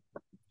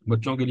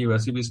 بچوں کے لیے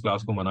ویسے بھی اس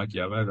کلاس کو منع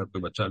کیا ہوا ہے. اگر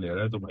کوئی بچہ لے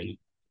رہا ہے تو بھائی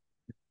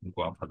ان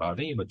کو آپ ہٹا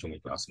دیں، یہ بچوں کی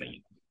کلاس نہیں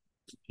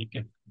ہے. ٹھیک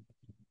ہے.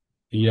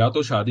 یا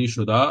تو شادی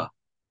شدہ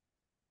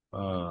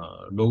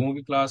لوگوں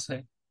کی کلاس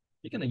ہے،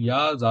 ٹھیک ہے نا،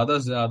 یا زیادہ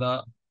سے زیادہ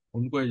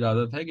ان کو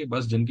اجازت ہے کہ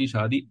بس جن کی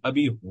شادی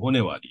ابھی ہونے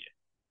والی ہے.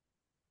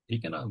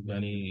 ٹھیک ہے نا.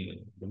 یعنی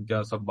ان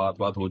کا سب بات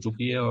بات ہو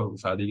چکی ہے اور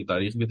شادی کی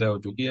تاریخ بھی طے ہو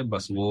چکی ہے،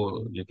 بس وہ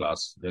یہ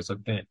کلاس لے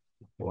سکتے ہیں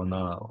ورنہ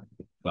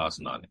کلاس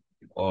نہ لیں.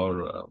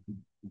 اور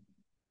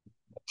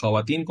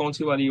خواتین کون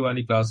سی والی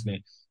والی کلاس لیں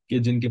کہ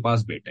جن کے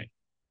پاس بیٹے ہیں.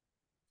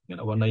 ٹھیک ہے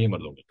نا. ورنہ یہ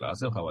مردوں کی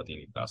کلاس ہے، خواتین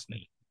کی کلاس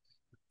نہیں.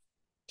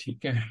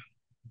 ٹھیک ہے.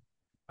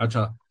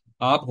 اچھا،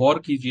 آپ غور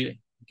کیجئے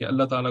کہ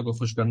اللہ تعالیٰ کو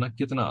خوش کرنا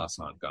کتنا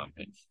آسان کام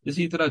ہے.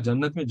 اسی طرح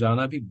جنت میں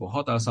جانا بھی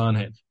بہت آسان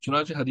ہے.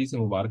 چنانچہ حدیث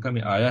مبارکہ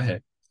میں آیا ہے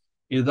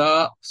اذا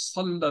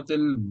صلت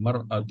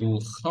المرأة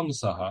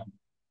خمسها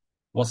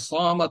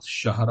وصامت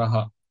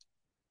شہرها،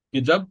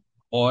 کہ جب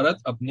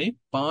عورت اپنے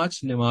 5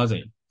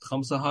 نمازیں،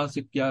 خمسہا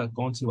سے کیا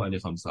کون سی والی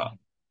خمسہ،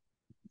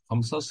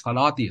 خمسہ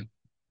صلاتیہ،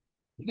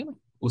 ٹھیک ہے نا،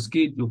 اس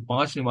کی جو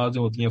 5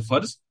 نمازیں ہوتی ہیں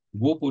فرض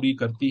وہ پوری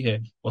کرتی ہے.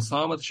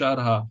 وصامت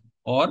شہرها،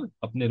 اور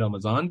اپنے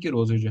رمضان کے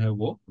روزے جو ہے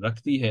وہ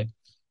رکھتی ہے.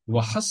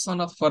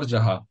 وحصنت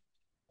فرجہا،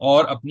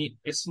 اور اپنی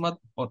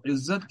عصمت اور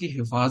عزت کی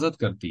حفاظت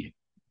کرتی ہے.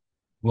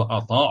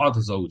 واطاعت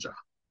زوجہا،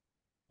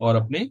 اور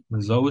اپنے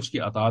زوج کی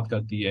اطاعت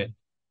کرتی ہے.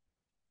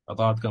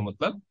 اطاعت کا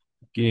مطلب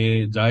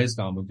کہ جائز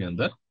کاموں کے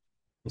اندر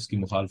اس کی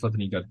مخالفت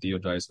نہیں کرتی، اور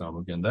جائز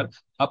کاموں کے اندر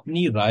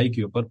اپنی رائے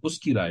کے اوپر اس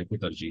کی رائے کو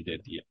ترجیح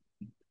دیتی ہے.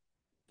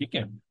 ٹھیک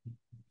ہے.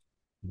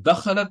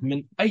 دخلت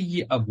من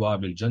ای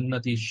ابواب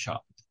الجنت شاء،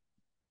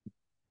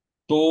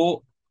 تو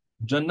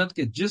جنت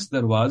کے جس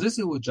دروازے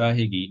سے وہ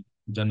چاہے گی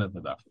جنت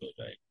میں داخل ہو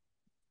جائے گی.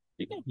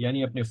 ٹھیک ہے.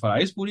 یعنی اپنے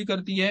فرائض پوری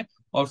کرتی ہے،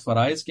 اور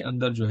فرائض کے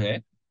اندر جو ہے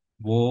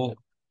وہ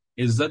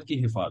عزت کی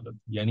حفاظت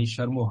یعنی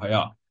شرم و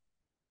حیا،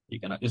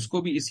 ٹھیک ہے نا، اس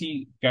کو بھی اسی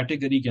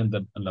کیٹیگری کے اندر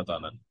اللہ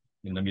تعالیٰ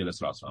نے نبی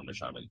علیہ السلام نے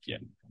شامل کیا.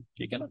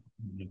 ٹھیک ہے نا.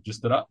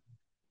 جس طرح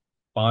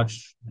 5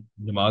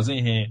 نمازیں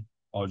ہیں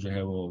اور جو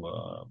ہے وہ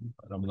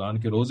رمضان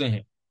کے روزے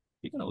ہیں،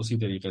 ٹھیک ہے نا، اسی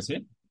طریقے سے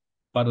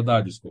پردہ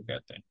جس کو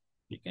کہتے ہیں.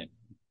 ٹھیک ہے.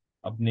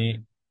 اپنے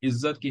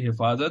عزت کی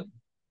حفاظت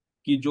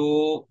کی جو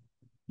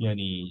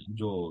یعنی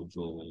جو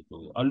جو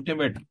جو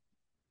الٹیمیٹ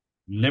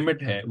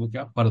لمٹ ہے وہ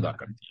کیا، پردہ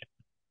کرتی ہے.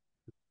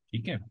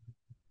 ٹھیک ہے.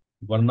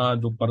 ورنہ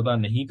جو پردہ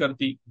نہیں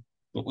کرتی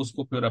تو اس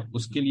کو پھر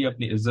اس کے لیے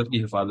اپنی عزت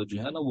کی حفاظت جو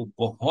ہے نا وہ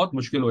بہت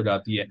مشکل ہو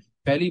جاتی ہے.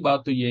 پہلی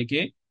بات تو یہ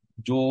کہ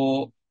جو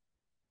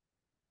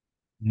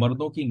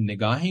مردوں کی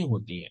نگاہیں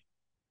ہوتی ہیں،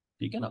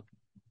 ٹھیک ہے نا،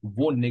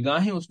 وہ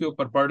نگاہیں اس کے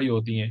اوپر پڑ رہی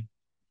ہوتی ہیں،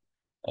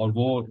 اور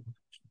وہ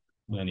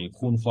یعنی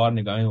خون خوار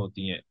نگاہیں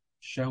ہوتی ہیں،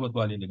 شہوت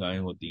والی نگاہیں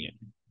ہوتی ہیں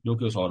جو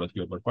کہ اس عورت کے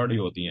اوپر پڑ رہی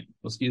ہوتی ہیں.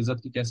 اس کی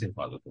عزت کی کیسے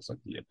حفاظت ہو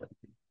سکتی ہے پھر؟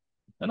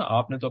 ہے نا.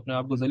 آپ نے تو اپنے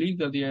آپ کو ذلیل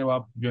کر دیا ہے،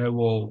 آپ جو ہے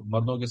وہ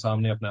مردوں کے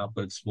سامنے اپنے آپ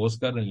کو ایکسپوز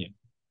کر رہی ہیں.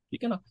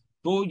 ٹھیک ہے نا.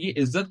 تو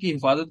یہ عزت کی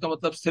حفاظت کا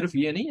مطلب صرف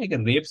یہ نہیں ہے کہ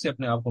ریپ سے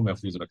اپنے آپ کو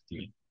محفوظ رکھتی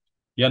ہیں،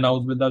 یا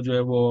نعوذ باللہ جو ہے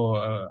وہ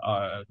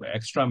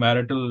ایکسٹرا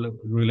میرٹل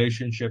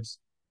ریلیشن شپس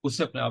اس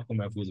سے اپنے آپ کو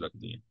محفوظ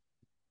رکھتی ہیں.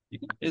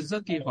 ٹھیک ہے.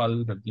 عزت کی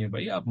حفاظت کرتی ہیں.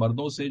 بھائی آپ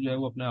مردوں سے جو ہے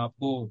وہ اپنے آپ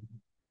کو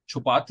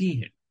چھپاتی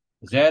ہیں،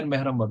 غیر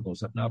محرم مردوں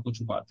سے اپنے آپ کو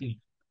چھپاتی ہیں.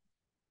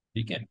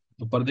 ٹھیک ہے.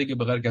 تو پردے کے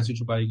بغیر کیسے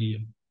چھپائے گی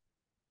یہ؟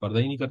 پردہ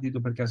ہی نہیں کرتی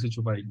تو پھر کیسے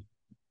چھپائے گی؟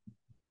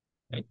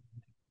 Right؟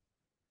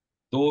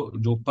 تو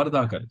جو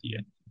پردہ کرتی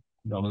ہے،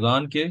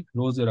 رمضان کے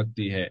روزے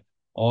رکھتی ہے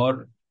اور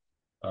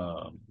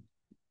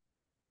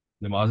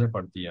نمازیں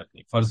پڑھتی ہے،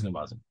 اپنی فرض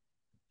نمازیں،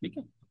 ٹھیک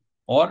ہے،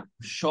 اور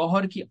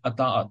شوہر کی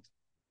اطاعت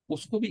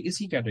اس کو بھی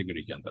اسی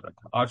کیٹیگری کے اندر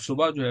رکھا. آج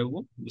صبح جو ہے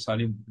وہ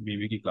مثالی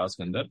بیوی کی کلاس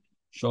کے اندر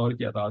شوہر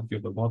کی اطاعت کے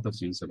اوپر بہت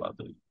تفصیل سے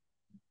بات ہوئی.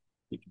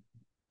 ٹھیک ہے.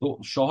 تو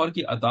شوہر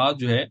کی اطاعت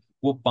جو ہے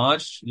وہ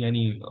 5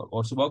 یعنی،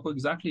 اور صبح کو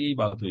ایگزیکٹلی یہی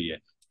بات ہوئی ہے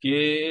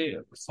کہ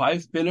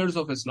 5 پلرز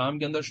آف اسلام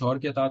کے اندر شوہر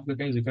کی اطاعت کا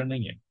کہیں ذکر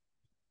نہیں ہے.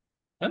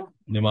 ہے نا؟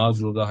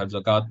 نماز، روزہ، حج،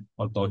 زکات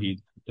اور توحید،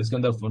 اس کے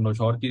اندر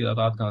شوہر کی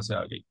اطاعت کہاں سے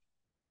آ گئی؟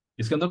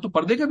 اس کے اندر تو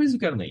پردے کا بھی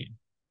ذکر نہیں ہے،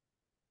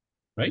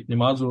 رائٹ؟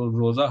 نماز،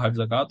 روزہ، حج،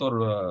 زکات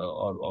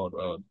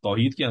اور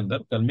توحید کے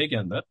اندر، کلمے کے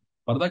اندر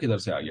پردہ کدھر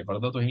سے آ گیا؟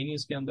 پردہ تو ہے ہی نہیں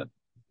اس کے اندر.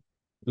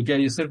 تو کیا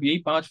یہ صرف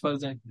یہی 5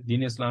 فرض ہیں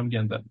دین اسلام کے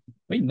اندر؟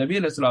 بھائی نبی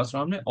علیہ الصلوۃ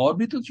والسلام نے اور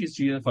بھی تو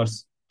چیزیں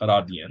فرض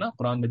قرار دی ہے نا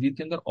قرآن مجید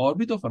کے اندر، اور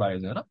بھی تو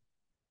فرائض ہے نا.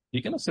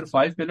 ٹھیک ہے نا، صرف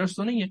 5 پلرز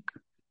تو نہیں ہے.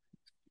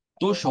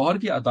 تو شوہر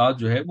کی اطاعت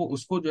جو ہے وہ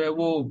اس کو جو ہے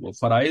وہ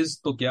فرائض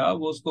تو کیا،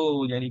 وہ اس کو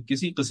یعنی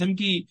کسی قسم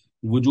کی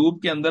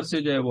وجوب کے اندر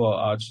سے جو ہے وہ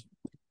آج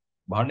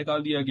باہر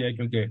نکال دیا گیا ہے،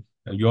 کیونکہ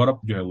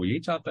یورپ جو ہے وہ یہی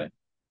چاہتا ہے.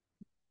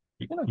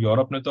 ٹھیک ہے نا،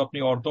 یورپ نے تو اپنی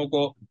عورتوں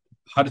کو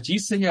ہر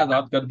چیز سے ہی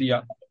آزاد کر دیا.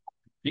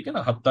 ٹھیک ہے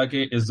نا، حتیٰ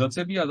کہ عزت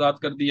سے بھی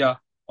آزاد کر دیا،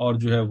 اور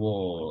جو ہے وہ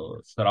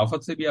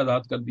شرافت سے بھی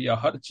آزاد کر دیا.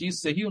 ہر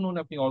چیز سے ہی انہوں نے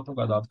اپنی عورتوں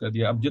کو آزاد کر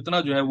دیا. اب جتنا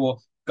جو ہے وہ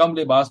کم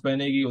لباس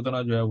پہنے گی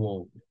اتنا جو ہے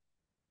وہ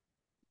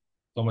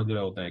سمجھ رہے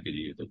ہوتے ہیں کہ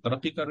جی یہ تو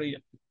ترقی کر رہی ہے.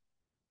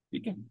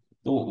 ٹھیک ہے.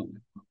 تو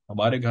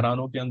ہمارے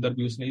گھرانوں کے اندر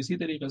بھی اس نے اسی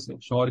طریقے سے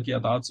شوہر کی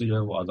اطاعت سے جو ہے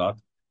وہ آزاد.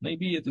 نہیں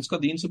بھی، یہ تو اس کا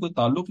دین سے کوئی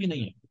تعلق ہی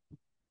نہیں ہے.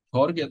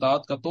 شوہر کی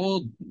اطاعت کا تو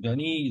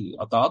یعنی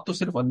اطاعت تو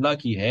صرف اللہ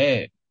کی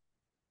ہے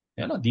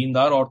نا.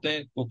 دیندار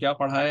عورتیں کو کیا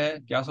پڑھایا ہے،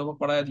 کیا سبق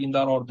پڑھایا ہے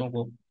دیندار عورتوں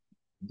کو؟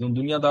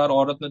 دنیا دار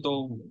عورت نے تو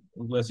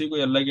ویسے ہی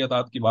کوئی اللہ کی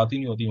اطاعت کی بات ہی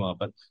نہیں ہوتی وہاں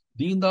پر.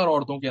 دیندار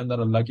عورتوں کے اندر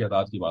اللہ کی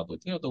اطاعت کی بات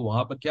ہوتی ہے. تو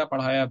وہاں پر کیا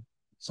پڑھایا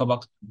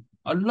سبق؟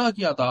 اللہ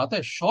کی اطاعت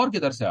ہے. شوہر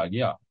کدھر سے آ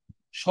گیا؟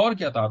 شوہر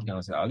کی اطاعت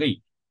کہاں سے آ گئی؟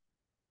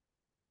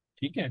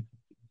 ٹھیک ہے.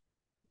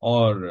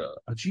 اور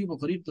عجیب و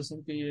غریب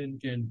قسم کے یہ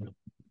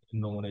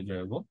ان لوگوں نے جو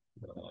ہے وہ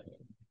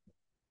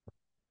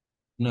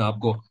اپنے آپ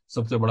کو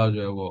سب سے بڑا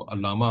جو ہے وہ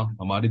علامہ،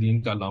 ہمارے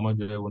دین کا علامہ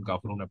جو ہے وہ ان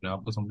کافروں نے اپنے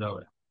آپ کو سمجھا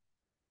ہوا ہے.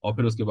 اور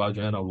پھر اس کے بعد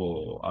جو ہے نا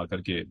وہ آ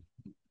کر کے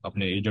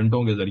اپنے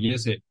ایجنٹوں کے ذریعے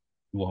سے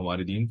وہ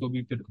ہمارے دین کو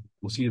بھی پھر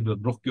اسی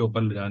رخ کے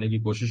اوپر لے جانے کی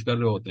کوشش کر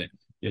رہے ہوتے ہیں،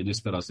 کہ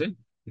جس طرح سے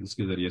اس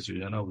کے ذریعے سے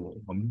جو ہے نا وہ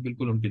ہم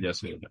بالکل ان کے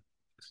جیسے ہو جائیں.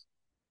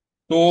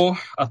 تو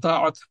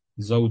اطاعت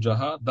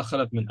زوجہا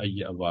دخلت من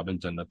ای ابواب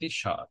الجنت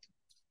شاءت.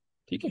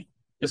 ٹھیک ہے.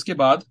 اس کے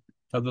بعد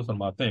حضرت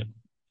فرماتے ہیں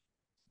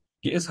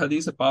کہ اس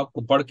حدیث پاک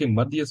کو پڑھ کے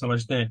مرد یہ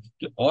سمجھتے ہیں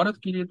کہ عورت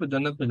کے لیے تو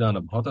جنت میں جانا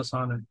بہت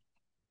آسان ہے.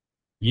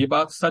 یہ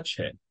بات سچ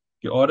ہے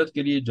کہ عورت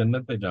کے لیے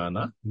جنت میں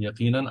جانا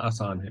یقیناً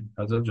آسان ہے.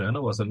 حضرت جو ہے نا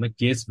وہ اصل میں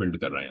کیس بلڈ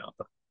کر رہے ہیں یہاں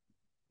پر.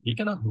 ٹھیک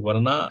ہے نا،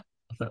 ورنہ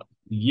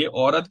یہ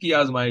عورت کی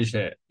آزمائش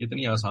ہے،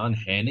 اتنی آسان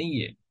ہے نہیں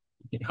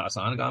یہ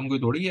آسان کام کوئی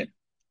تھوڑی ہے.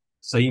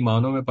 صحیح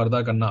معنوں میں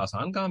پردہ کرنا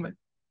آسان کام ہے،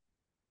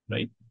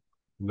 رائٹ؟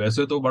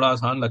 ویسے تو بڑا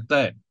آسان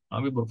لگتا ہے، ہاں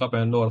بھی برقع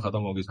پہن لو اور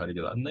ختم ہوگی ساری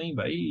چیزیں. نہیں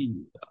بھائی،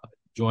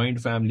 جوائنٹ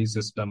فیملی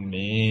سسٹم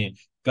میں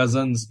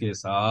کزنز کے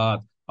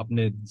ساتھ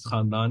اپنے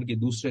خاندان کے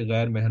دوسرے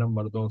غیر محرم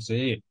مردوں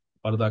سے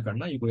پردہ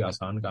کرنا یہ کوئی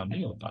آسان کام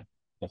نہیں ہوتا.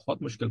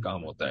 بہت مشکل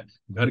کام ہوتا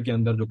ہے. گھر کے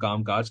اندر جو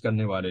کام کاج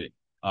کرنے والے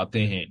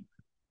آتے ہیں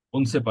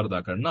ان سے پردہ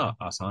کرنا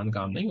آسان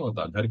کام نہیں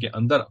ہوتا. گھر کے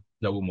اندر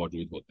جب وہ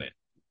موجود ہوتے ہیں،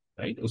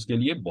 رائٹ، اس کے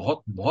لیے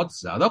بہت بہت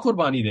زیادہ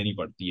قربانی دینی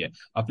پڑتی ہے.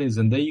 اپنی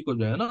زندگی کو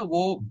جو ہے نا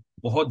وہ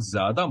بہت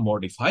زیادہ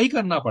ماڈیفائی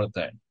کرنا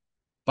پڑتا ہے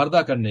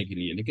پردہ کرنے کے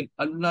لیے، لیکن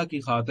اللہ کی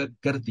خاطر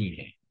کرتی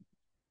ہیں.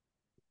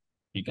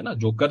 ٹھیک ہے نا،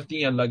 جو کرتی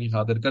ہیں اللہ کی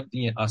خاطر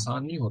کرتی ہیں.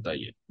 آسان نہیں ہوتا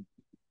یہ.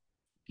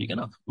 ٹھیک ہے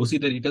نا. اسی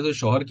طریقے سے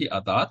شوہر کی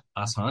اطاعت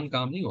آسان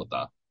کام نہیں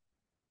ہوتا،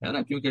 ہے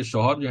نا، کیونکہ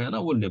شوہر جو ہے نا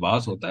وہ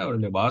لباس ہوتا ہے، اور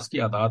لباس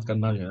کی اطاعت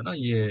کرنا جو ہے نا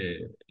یہ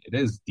it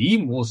is the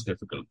most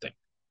difficult thing,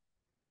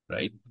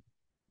 right?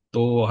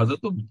 تو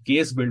حضرت تو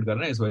کیس بلڈ کر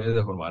رہے ہیں، اس وجہ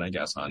سے فرما رہے ہیں کہ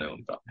آسان ہے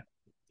ان کا.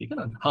 ٹھیک ہے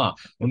نا. ہاں،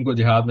 ان کو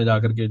جہاد میں جا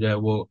کر کے جو ہے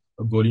وہ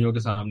گولیوں کے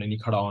سامنے نہیں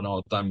کھڑا ہونا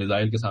ہوتا،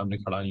 میزائل کے سامنے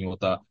کھڑا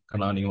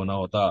نہیں ہونا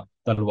ہوتا،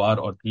 تلوار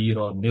اور تیر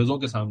اور نیزوں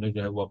کے سامنے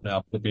جو ہے وہ اپنے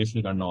آپ کو پیش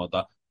نہیں کرنا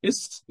ہوتا.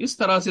 اس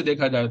طرح سے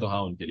دیکھا جائے تو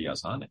ہاں ان کے لیے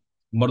آسان ہے.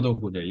 مردوں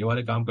کو جو ہے یہ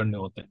والے کام کرنے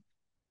ہوتے ہیں.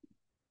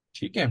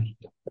 ٹھیک ہے.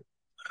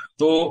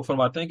 تو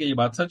فرماتے ہیں کہ یہ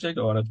بات سچ ہے کہ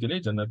عورت کے لیے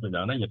جنت میں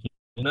جانا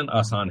یقیناً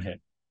آسان ہے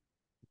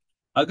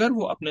اگر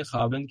وہ اپنے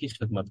خاوند کی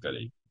خدمت کرے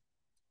گی،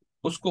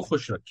 اس کو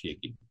خوش رکھے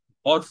گی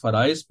اور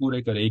فرائض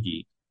پورے کرے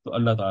گی، تو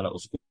اللہ تعالیٰ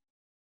اس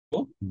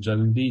کو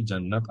جلدی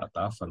جنت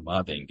عطا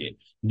فرما دیں گے.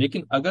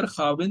 لیکن اگر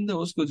خاوند نے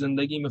اس کو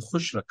زندگی میں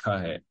خوش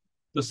رکھا ہے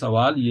تو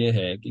سوال یہ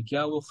ہے کہ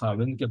کیا وہ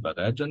خاوند کے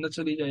بغیر جنت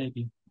چلی جائے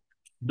گی؟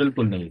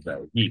 بالکل نہیں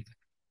جائے گی.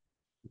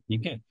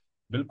 ٹھیک ہے،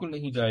 بالکل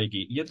نہیں جائے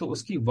گی. یہ تو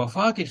اس کی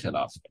وفا کے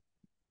خلاف ہے.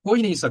 ہو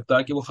ہی نہیں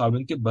سکتا کہ وہ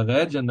خاوند کے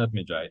بغیر جنت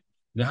میں جائے.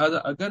 لہذا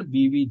اگر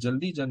بیوی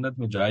جلدی جنت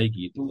میں جائے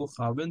گی تو وہ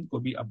خاوند کو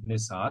بھی اپنے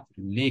ساتھ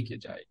لے کے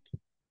جائے گی.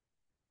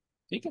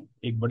 ٹھیک ہے.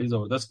 ایک بڑی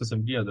زبردست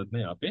قسم کی حضرت نے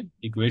یہاں پہ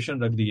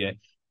ایکویشن رکھ دی ہے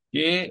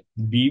کہ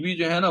بیوی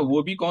جو ہے نا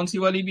وہ بھی کون سی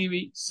والی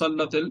بیوی؟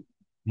 صلت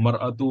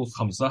المرأۃ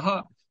خمسہا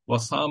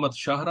وصامت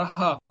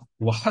شہرہا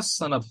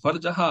وحسنت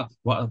فرجہا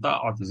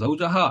واطاعت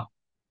زوجہا،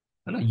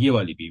 ہے نا، یہ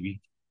والی بیوی.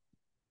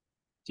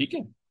 ٹھیک ہے.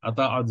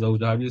 اطاعت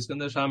زوجہا بھی اس کے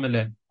اندر شامل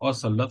ہے، اور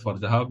صلت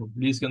فرجہا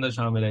بھی اس کے اندر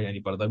شامل ہے،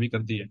 یعنی پردہ بھی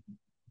کرتی ہے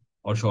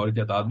اور شوہر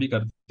کی اطاعت بھی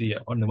کرتی ہے،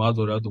 اور نماز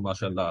ہو رہا ہے تو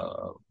ماشاء اللہ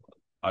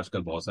آج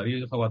کل بہت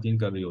ساری خواتین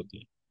کر رہی ہوتی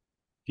ہیں.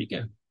 ٹھیک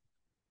ہے.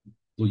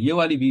 تو یہ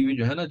والی بیوی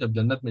جو ہے نا جب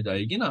جنت میں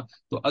جائے گی نا،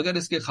 تو اگر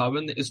اس کے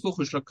خاوند نے اس کو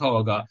خوش رکھا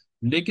ہوگا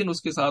لیکن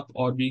اس کے ساتھ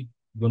اور بھی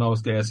گناہ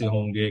اس کے ایسے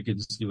ہوں گے کہ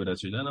جس کی وجہ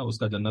سے جو ہے نا اس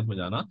کا جنت میں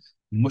جانا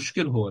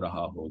مشکل ہو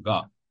رہا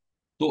ہوگا.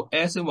 تو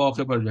ایسے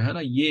موقع پر جو ہے نا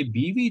یہ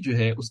بیوی جو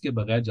ہے اس کے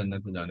بغیر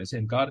جنت میں جانے سے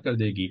انکار کر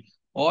دے گی.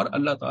 اور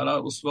اللہ تعالیٰ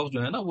اس وقت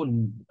جو ہے نا وہ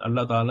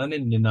اللہ تعالیٰ نے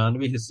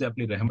 99 حصے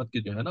اپنی رحمت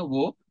کے جو ہے نا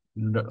وہ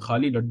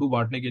خالی لڈو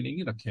بانٹنے کے لیے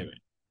نہیں رکھے ہوئے.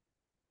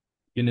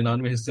 یہ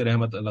 99 حصے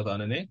رحمت اللہ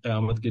تعالیٰ نے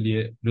قیامت کے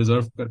لیے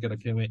ریزرو کر کے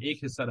رکھے ہوئے ہیں.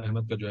 ایک حصہ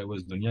رحمت کا جو ہے وہ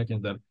اس دنیا کے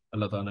اندر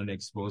اللہ تعالیٰ نے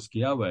ایکسپوز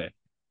کیا ہوا ہے.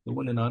 تو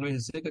وہ 99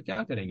 حصے کا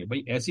کیا کریں گے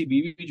بھائی؟ ایسی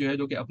بیوی جو ہے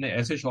جو کہ اپنے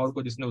ایسے شوہر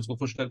کو جس نے اس کو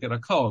خوش کر کے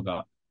رکھا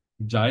ہوگا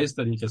جائز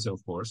طریقے سے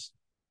آف کورس،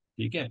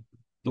 ٹھیک ہے،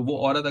 تو وہ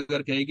عورت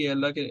اگر کہے گی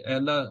اللہ کے اے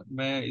اللہ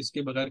میں اس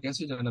کے بغیر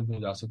کیسے جنت میں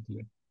جا سکتی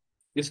ہے،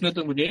 اس نے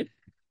تو مجھے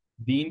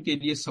دین کے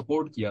لیے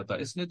سپورٹ کیا تھا،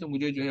 اس نے تو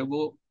مجھے جو ہے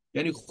وہ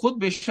یعنی خود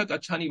بے شک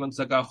اچھا نہیں بن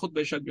سکا، خود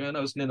بے شک جو ہے نا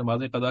اس نے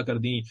نمازیں قضا کر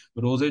دی،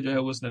 روزے جو ہے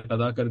وہ اس نے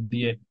قضا کر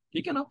دیے،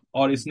 ٹھیک ہے نا،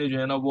 اور اس نے جو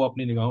ہے نا وہ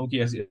اپنی نگاہوں کی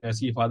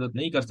ایسی حفاظت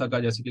نہیں کر سکا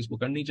جیسے کہ اس کو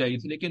کرنی چاہیے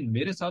تھی، لیکن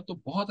میرے ساتھ تو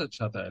بہت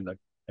اچھا تھا اللہ،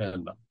 اے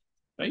اللہ،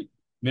 رائٹ،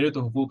 میرے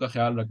تو حقوق کا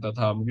خیال رکھتا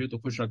تھا، مجھے تو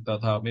خوش رکھتا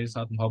تھا، میرے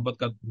ساتھ محبت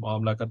کا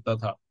معاملہ کرتا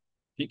تھا،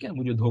 ٹھیک ہے،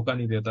 مجھے دھوکہ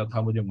نہیں دیتا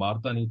تھا، مجھے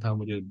مارتا نہیں تھا،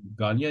 مجھے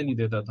گالیاں نہیں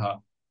دیتا تھا،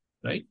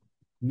 رائٹ،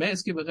 میں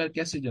اس کے بغیر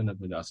کیسے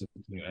جنت میں جا سکتی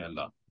ہوں اے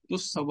اللہ؟ تو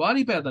سوال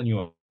ہی پیدا نہیں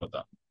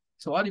ہوتا،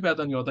 سوال ہی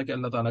پیدا نہیں ہوتا کہ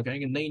اللہ تعالیٰ کہیں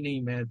گے نہیں نہیں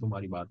میں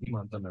تمہاری بات نہیں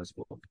مانتا، میں اس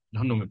کو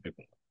جہنم میں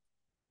پھینکوں گا،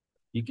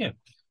 ٹھیک ہے.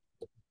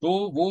 تو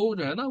وہ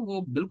جو ہے نا وہ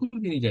بالکل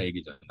بھی نہیں جائے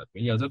گی جنت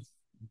میں. یہ حضرت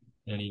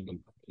یعنی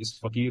اس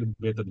فقیر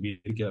بے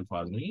تدبیر کے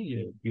الفاظ نہیں،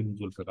 یہ پیر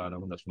ذوالفقار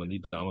نقشبندی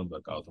دامت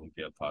برکات ان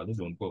کے الفاظ ہیں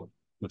جو ان کو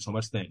کچھ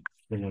سمجھتے ہیں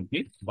تو ان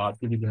کی بات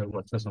کو بھی جو ہے وہ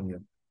اچھا سمجھیں.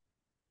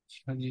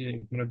 اچھا جی،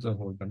 1 منٹ تو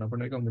ہولڈ کرنا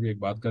پڑے گا مجھے، ایک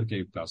بات کر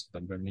کے کلاس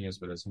ختم کرنی ہے،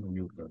 اس وجہ سے میں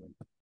میوٹ کر دوں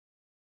گا.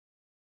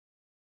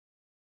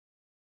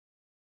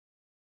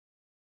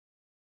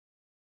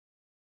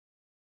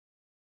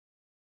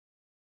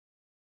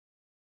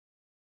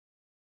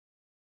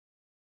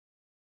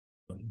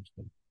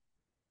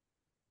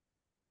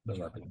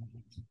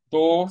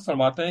 تو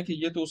فرماتے ہیں کہ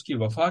یہ تو اس کی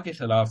وفا کے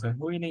خلاف ہے،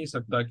 ہو ہی نہیں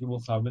سکتا کہ وہ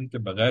خاوند کے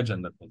بغیر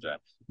جنت میں جائے،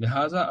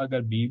 لہٰذا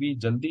اگر بیوی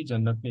جلدی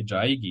جنت میں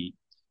جائے گی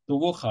تو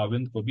وہ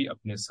خاوند کو بھی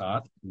اپنے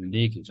ساتھ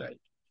لے کے جائے گی.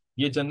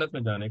 یہ جنت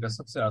میں جانے کا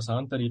سب سے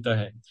آسان طریقہ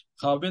ہے.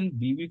 خاوند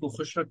بیوی کو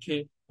خوش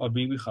رکھے اور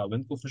بیوی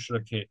خاوند کو خوش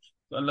رکھے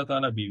تو اللہ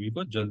تعالیٰ بیوی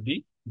کو جلدی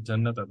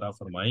جنت عطا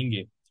فرمائیں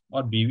گے،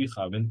 اور بیوی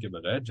خاوند کے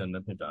بغیر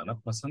جنت میں جانا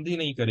پسند ہی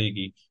نہیں کرے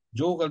گی.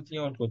 جو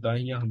غلطیاں اور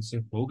کوتاہیاں ہم سے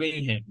ہو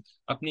گئی ہیں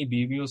اپنی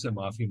بیویوں سے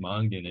معافی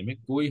مانگ لینے میں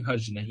کوئی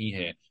حرج نہیں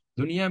ہے.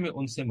 دنیا میں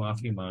ان سے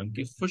معافی مانگ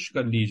کے خوش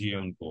کر لیجئے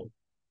ان کو،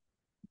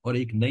 اور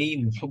ایک نئی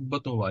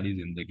محبتوں والی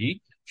زندگی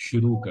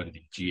شروع کر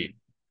دیجئے.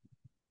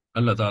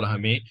 اللہ تعالی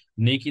ہمیں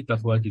نیکی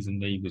تقوی کی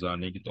زندگی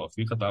گزارنے کی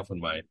توفیق عطا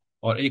فرمائے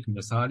اور ایک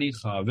مثالی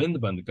خاوند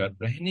بن کر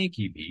رہنے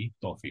کی بھی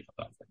توفیق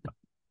عطا فرمائے.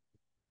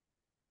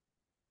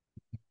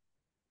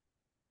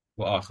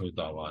 وآخر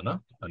دعوانا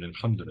ان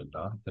الحمد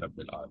للہ رب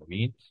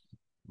العالمین.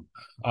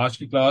 آج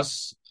کی کلاس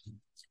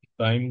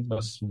ٹائم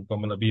بس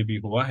مکمل ابھی ابھی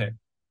ہوا ہے،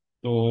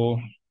 تو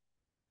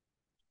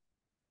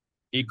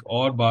ایک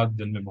اور بات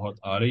دل میں بہت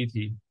آ رہی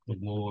تھی تو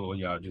وہ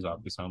یہ عاجز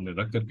آپ کے سامنے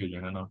رکھ کر کے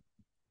جو ہے نا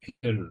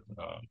پھر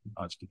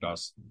آج کی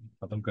کلاس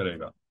ختم کرے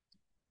گا.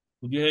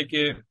 تو یہ ہے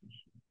کہ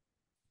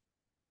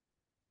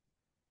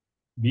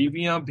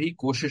بیویاں بھی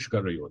کوشش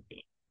کر رہی ہوتی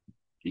ہیں،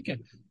 ٹھیک ہے،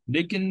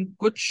 لیکن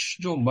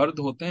کچھ جو مرد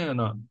ہوتے ہیں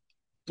نا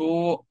تو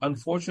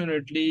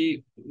انفارچونیٹلی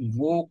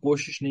وہ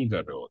کوشش نہیں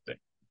کر رہے ہوتے،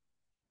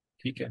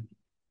 ٹھیک ہے.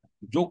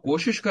 جو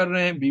کوشش کر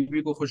رہے ہیں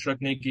بیوی کو خوش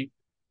رکھنے کی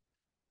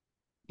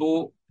تو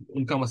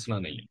ان کا مسئلہ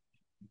نہیں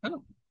ہے نا.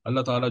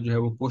 اللہ تعالیٰ جو ہے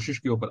وہ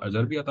کوشش کے اوپر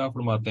اجر بھی عطا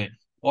فرماتے ہیں،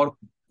 اور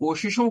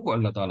کوششوں کو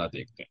اللہ تعالیٰ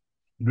دیکھتے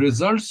ہیں،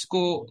 ریزلٹس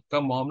کو کا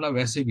معاملہ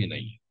ویسے بھی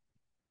نہیں ہے،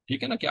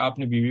 ٹھیک ہے نا، کہ آپ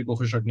نے بیوی کو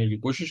خوش رکھنے کی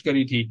کوشش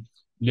کری تھی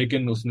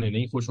لیکن اس نے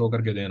نہیں خوش ہو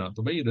کر کے دینا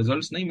تو بھائی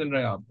ریزلٹس نہیں مل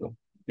رہے آپ کو،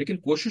 لیکن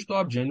کوشش تو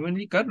آپ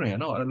جینوئنلی کر رہے ہیں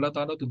نا، اور اللہ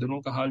تعالیٰ تو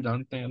دلوں کا حال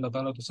جانتے ہیں، اللہ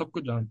تعالیٰ تو سب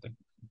کچھ جانتے ہیں،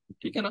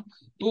 ٹھیک ہے نا.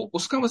 تو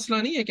اس کا مسئلہ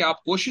نہیں ہے کہ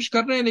آپ کوشش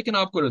کر رہے ہیں لیکن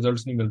آپ کو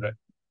ریزلٹس نہیں مل رہے.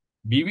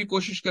 بیوی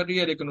کوشش کر رہی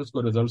ہے لیکن اس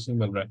کو ریزلٹس نہیں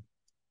مل رہے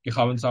کہ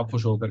خاوند صاحب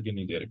خوش ہو کر کے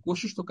نہیں دے رہے.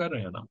 کوشش تو کر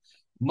رہے ہیں نا.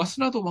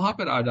 مسئلہ تو وہاں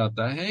پر آ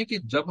جاتا ہے کہ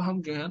جب ہم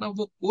جو ہے نا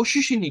وہ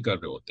کوشش ہی نہیں کر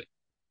رہے ہوتے،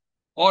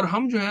 اور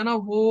ہم جو ہے نا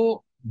وہ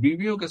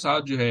بیویوں کے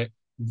ساتھ جو ہے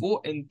وہ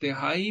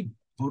انتہائی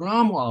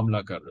برا معاملہ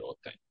کر رہے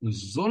ہوتے ہیں،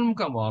 ظلم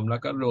کا معاملہ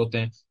کر رہے ہوتے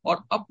ہیں، اور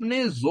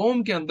اپنے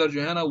ظلم کے اندر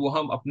جو ہے نا وہ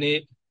ہم اپنے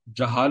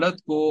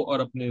جہالت کو اور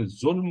اپنے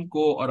ظلم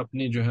کو اور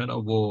اپنے جو ہے نا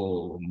وہ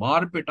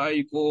مار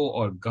پٹائی کو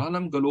اور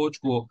گالم گلوچ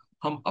کو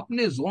ہم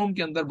اپنے زوم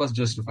کے اندر بس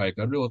جسٹیفائی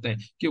کر رہے ہوتے ہیں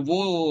کہ وہ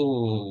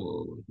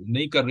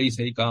نہیں کر رہی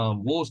صحیح کام،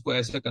 وہ اس کو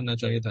ایسا کرنا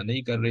چاہیے تھا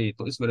نہیں کر رہی،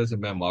 تو اس وجہ سے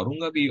میں ماروں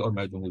گا بھی، اور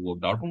میں جو ہوں وہ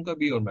ڈانٹوں گا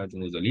بھی، اور میں جو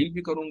ہوں ذلیل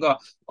بھی کروں گا،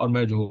 اور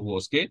میں جو ہوں وہ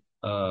اس کے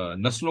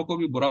نسلوں کو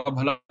بھی برا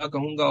بھلا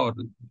کہوں گا، اور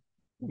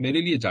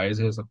میرے لیے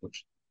جائز ہے سب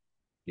کچھ،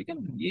 ٹھیک ہے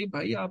نا. یہ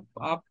بھائی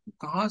آپ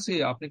کہاں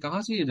سے آپ نے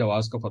کہاں سے یہ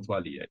جواز کا فتویٰ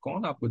لیا ہے؟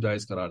 کون آپ کو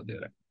جائز قرار دے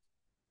رہا ہے؟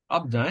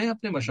 آپ جائیں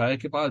اپنے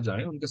مشائخ کے پاس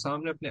جائیں، ان کے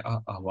سامنے اپنے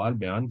احوال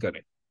بیان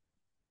کریں،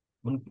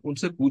 ان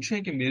سے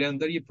پوچھیں کہ میرے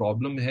اندر یہ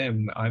پرابلم ہے،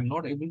 I am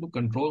not able to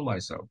control my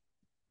self,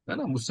 ہے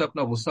نا، مجھ سے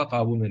اپنا غصہ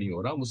قابو میں نہیں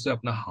ہو رہا، مجھ سے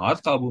اپنا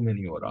ہاتھ قابو میں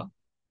نہیں ہو رہا،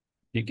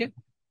 ٹھیک ہے.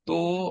 تو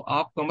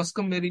آپ کم از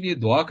کم میرے لیے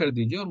دعا کر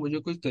دیجیے اور مجھے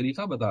کچھ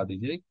طریقہ بتا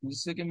دیجیے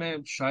جس سے کہ میں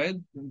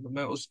شاید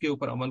میں اس کے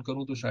اوپر عمل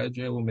کروں تو شاید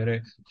جو ہے وہ میرے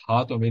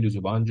ہاتھ اور میری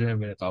زبان جو ہے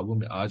میرے قابو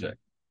میں آ جائے.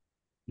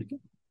 ٹھیک ہے.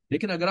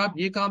 لیکن اگر آپ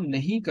یہ کام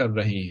نہیں کر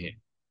رہے ہیں،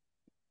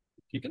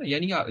 ٹھیک ہے نا،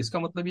 یعنی اس کا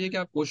مطلب یہ ہے کہ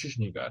آپ کوشش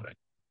نہیں کر رہے.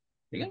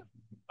 ٹھیک ہے.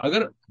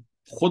 اگر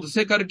خود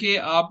سے کر کے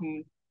آپ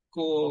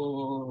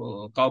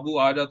کو قابو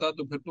آ جاتا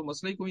تو پھر تو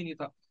مسئلہ ہی کوئی نہیں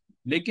تھا.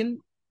 لیکن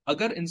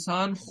اگر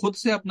انسان خود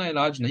سے اپنا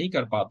علاج نہیں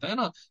کر پاتا ہے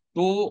نا،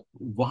 تو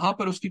وہاں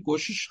پر اس کی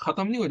کوشش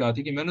ختم نہیں ہو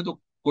جاتی کہ میں نے تو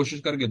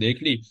کوشش کر کے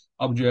دیکھ لی،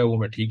 اب جو ہے وہ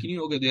میں ٹھیک ہی نہیں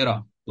ہوگے دے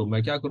رہا، تو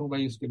میں کیا کروں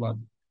بھائی اس کے بعد.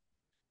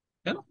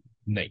 ہے نا.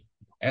 نہیں،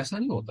 ایسا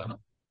نہیں ہوتا نا.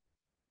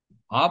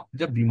 آپ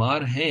جب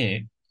بیمار ہیں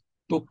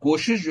تو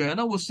کوشش جو ہے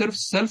نا وہ صرف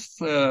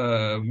سیلف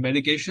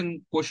میڈیکیشن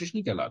کوشش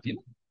نہیں کہلاتی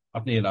نا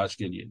اپنے علاج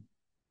کے لیے.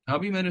 ہاں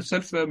بھی میں نے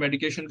سیلف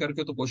میڈیکیشن کر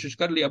کے تو کوشش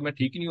کر لی، اب میں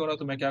ٹھیک ہی نہیں ہو رہا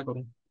تو میں کیا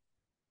کروں.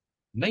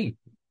 نہیں.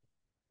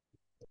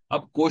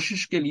 اب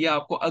کوشش کے لیے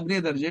آپ کو اگلے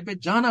درجے پہ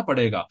جانا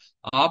پڑے گا.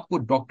 آپ کو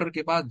ڈاکٹر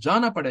کے پاس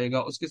جانا پڑے گا،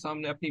 اس کے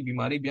سامنے اپنی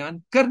بیماری بیان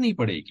کرنی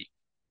پڑے گی،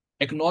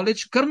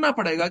 ایکنالج کرنا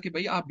پڑے گا کہ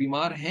بھائی آپ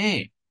بیمار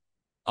ہیں،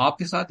 آپ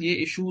کے ساتھ یہ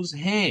ایشوز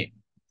ہیں.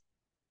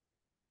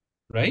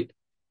 رائٹ.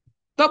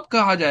 تب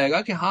کہا جائے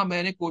گا کہ ہاں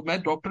میں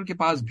ڈاکٹر کے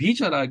پاس بھی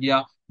چلا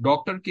گیا،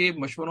 ڈاکٹر کے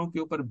مشوروں کے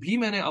اوپر بھی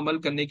میں نے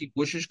عمل کرنے کی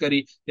کوشش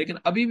کری، لیکن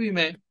ابھی بھی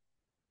میں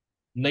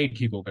نہیں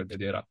ٹھیک ہو کر کے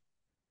دے رہا.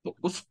 تو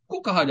اس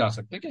کو کہا جا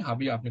سکتا ہے کہ ہاں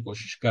بھی آپ نے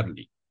کوشش کر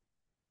لی.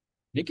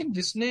 لیکن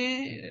جس نے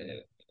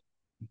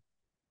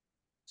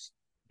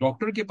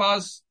ڈاکٹر کے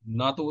پاس،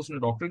 نہ تو اس نے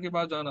ڈاکٹر کے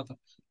پاس جانا تھا،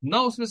 نہ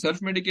اس نے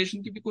سیلف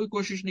میڈیکیشن کی بھی کوئی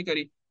کوشش نہیں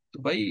کری،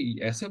 تو بھائی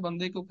ایسے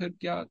بندے کو پھر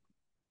کیا،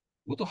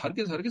 وہ تو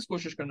ہرگز ہرگز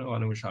کوشش کرنے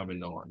والوں میں شامل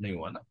نہیں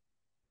ہوا نا.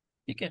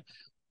 ٹھیک ہے.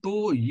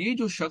 تو یہ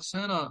جو شخص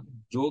ہے نا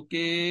جو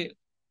کہ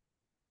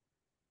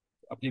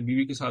اپنی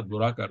بیوی کے ساتھ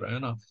برا کر رہا ہے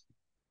نا،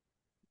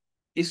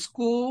 اس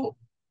کو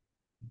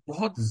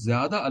بہت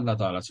زیادہ اللہ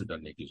تعالیٰ سے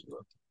ڈرنے کی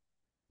ضرورت ہے،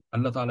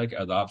 اللہ تعالیٰ کے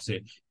عذاب سے.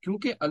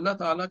 کیونکہ اللہ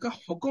تعالیٰ کا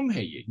حکم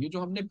ہے یہ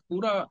جو ہم نے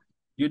پورا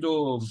یہ جو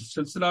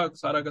سلسلہ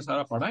سارا کا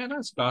سارا پڑھا ہے نا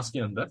اس کلاس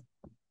کے اندر،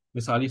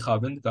 مثالی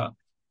خاوند کا،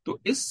 تو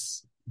اس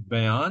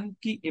بیان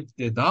کی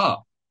ابتدا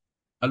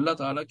اللہ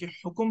تعالیٰ کے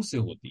حکم سے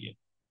ہوتی ہے.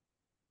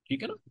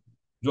 ٹھیک ہے نا.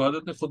 جو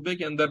حضرت نے خطبے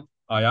کے اندر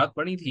آیات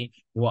پڑھی تھی،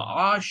 وہ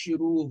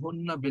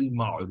عاشروہن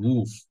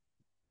بالمعروف،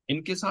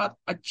 ان کے ساتھ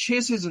اچھے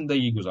سے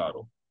زندگی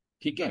گزارو.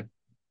 ٹھیک ہے.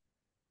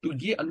 تو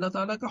یہ اللہ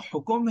تعالیٰ کا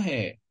حکم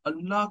ہے،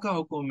 اللہ کا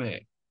حکم ہے.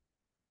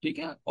 ٹھیک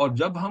ہے. اور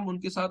جب ہم ان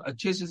کے ساتھ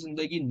اچھے سے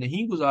زندگی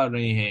نہیں گزار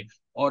رہے ہیں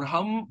اور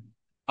ہم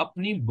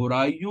اپنی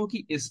برائیوں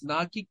کی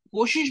اصلاح کی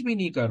کوشش بھی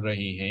نہیں کر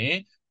رہے ہیں،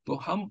 تو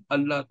ہم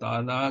اللہ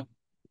تعالیٰ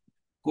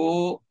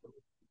کو،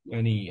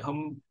 یعنی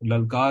ہم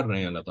للکار رہے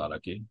ہیں اللہ تعالیٰ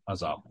کے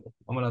عذاب کو،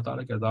 ہم اللہ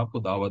تعالیٰ کے عذاب کو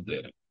دعوت دے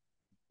رہے ہیں.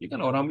 ٹھیک ہے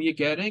نا. اور ہم یہ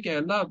کہہ رہے ہیں کہ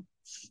اللہ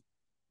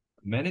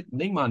میں نے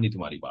نہیں مانی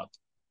تمہاری بات،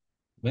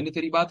 میں نے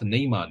تیری بات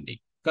نہیں ماننی،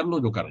 کر لو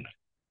جو کرنا ہے.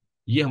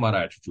 یہ ہمارا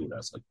ایٹیٹیوڈ ہے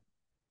اصل.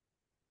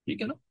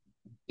 ٹھیک ہے نا.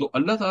 تو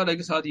اللہ تعالیٰ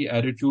کے ساتھ یہ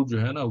ایٹیٹیوڈ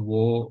جو ہے نا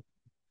وہ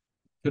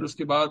پھر اس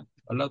کے بعد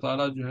اللہ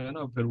تعالیٰ جو ہے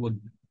نا پھر وہ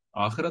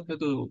آخرت میں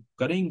تو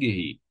کریں گے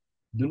ہی،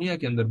 دنیا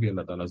کے اندر بھی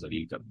اللہ تعالیٰ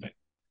ذلیل کرتے ہیں،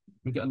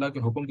 کیونکہ اللہ کے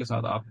حکم کے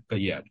ساتھ آپ کا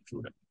یہ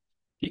ایٹیٹیوڈ ہے.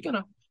 ٹھیک ہے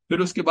نا. پھر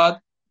اس کے بعد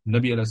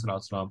نبی علیہ الصلوۃ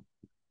والسلام،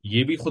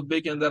 یہ بھی خطبے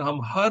کے اندر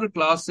ہم ہر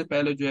کلاس سے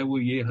پہلے جو ہے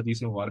وہ یہ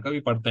حدیث مبارکہ بھی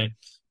پڑھتے ہیں،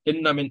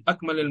 ان من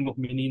اکمل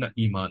المؤمنین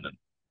ایمانا،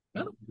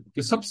 ہے نا،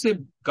 کہ سب سے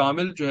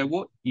کامل جو ہے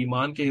وہ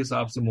ایمان کے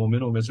حساب سے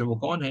مومنوں میں سے وہ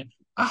کون ہے،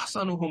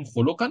 احسنہم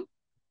خلقا،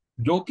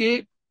 جو کہ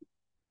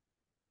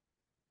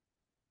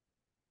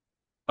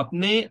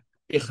اپنے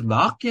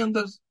اخلاق کے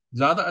اندر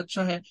زیادہ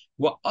اچھا ہے،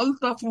 وہ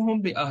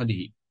الطفہم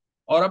باہلہ،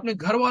 اور اپنے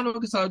گھر والوں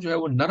کے ساتھ جو ہے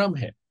وہ نرم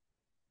ہے.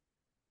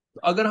 تو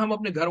اگر ہم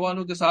اپنے گھر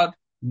والوں کے ساتھ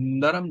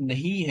نرم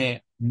نہیں ہے،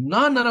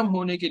 نہ نرم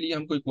ہونے کے لیے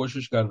ہم کوئی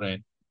کوشش کر رہے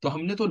ہیں، تو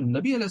ہم نے تو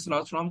نبی علیہ الصلوۃ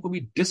والسلام کو بھی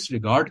ڈس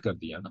ریگارڈ کر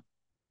دیا نا،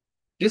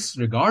 ڈس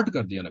ریگارڈ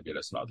کر دیا نبی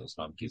علیہ الصلوۃ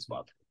والسلام کی اس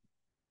بات کو.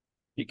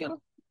 ٹھیک ہے نا.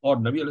 اور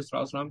نبی علیہ الصلوۃ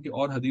والسلام کی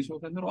اور حدیثوں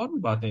کے اندر اور بھی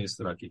باتیں اس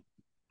طرح کی،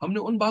 ہم نے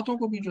ان باتوں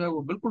کو بھی جو ہے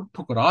وہ بالکل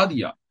ٹھکرا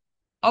دیا.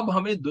 اب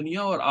ہمیں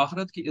دنیا اور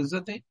آخرت کی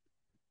عزتیں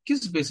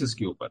کس بیسس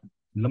کے اوپر،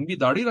 لمبی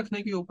داڑھی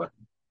رکھنے کے اوپر،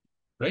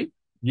 رائٹ،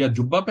 یا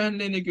جبہ پہن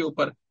لینے کے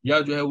اوپر، یا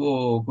جو ہے وہ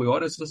کوئی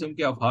اور اس قسم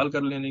کے افعال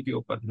کر لینے کے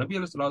اوپر. نبی علیہ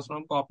الصلوۃ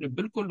والسلام کو آپ نے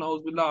بالکل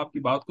نعوذ باللہ آپ کی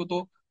بات کو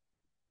تو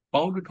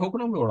پاؤں کی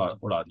ٹھوکروں میں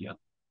اڑا دیا،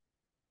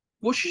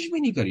 کوشش بھی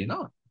نہیں کری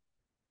نا.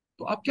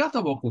 تو آپ کیا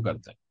توقع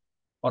کرتے ہیں.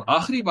 اور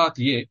آخری بات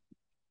یہ،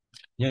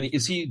 یعنی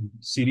اسی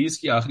سیریز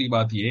کی آخری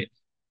بات یہ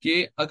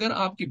کہ اگر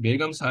آپ کی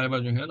بیگم صاحبہ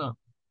جو ہے نا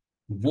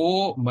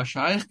وہ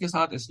مشائخ کے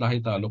ساتھ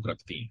اصلاحی تعلق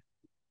رکھتی ہیں،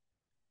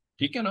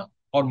 ٹھیک ہے نا،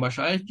 اور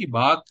مشائخ کی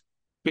بات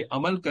پہ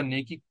عمل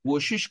کرنے کی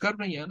کوشش کر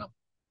رہی ہے نا،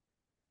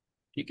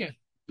 ٹھیک ہے،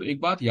 تو ایک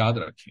بات یاد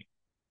رکھیں،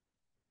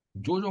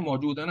 جو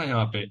موجود ہے نا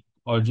یہاں پہ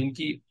اور جن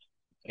کی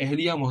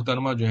اہلیہ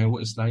محترمہ جو ہے وہ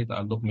اصلاحی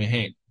تعلق میں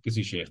ہیں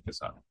کسی شیخ کے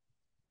ساتھ،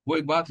 وہ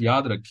ایک بات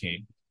یاد رکھیں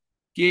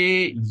کہ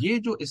یہ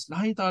جو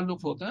اصلاحی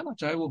تعلق ہوتا ہے نا،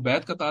 چاہے وہ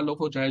بیت کا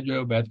تعلق ہو، چاہے جو ہے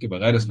وہ بیت کے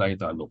بغیر اصلاحی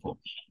تعلق ہو،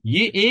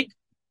 یہ ایک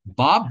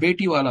باپ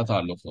بیٹی والا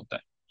تعلق ہوتا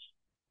ہے.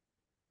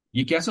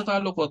 یہ کیسا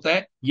تعلق ہوتا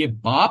ہے؟ یہ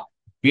باپ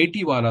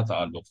بیٹی والا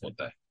تعلق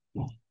ہوتا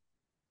ہے.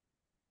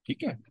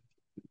 ٹھیک ہے؟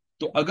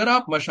 تو اگر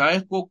آپ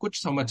مشائخ کو کچھ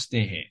سمجھتے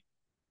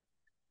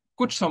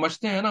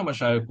ہیں نا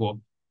مشائخ کو،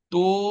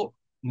 تو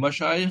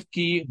مشائخ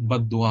کی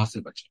بد دعا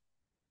سے بچیں،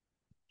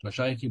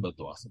 مشائخ کی بد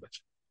دعا سے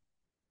بچیں،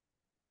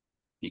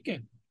 ٹھیک ہے؟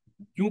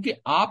 کیونکہ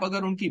آپ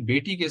اگر ان کی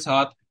بیٹی کے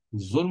ساتھ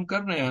ظلم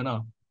کر رہے ہیں نا،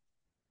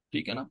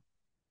 ٹھیک ہے نا،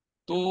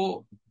 تو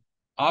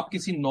آپ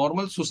کسی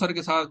نارمل سسر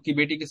کے ساتھ کی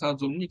بیٹی کے ساتھ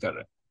ظلم نہیں کر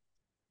رہے،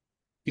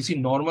 کسی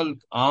نارمل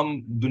عام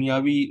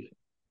دنیاوی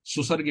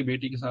سسر کی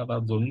بیٹی کے ساتھ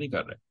آپ ظلم نہیں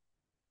کر رہے،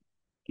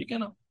 ٹھیک ہے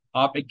نا؟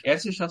 آپ ایک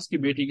ایسے شخص کی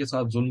بیٹی کے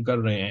ساتھ ظلم کر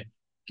رہے ہیں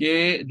کہ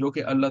جو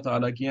کہ اللہ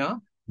تعالیٰ کے یہاں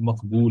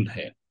مقبول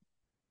ہے،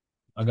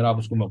 اگر آپ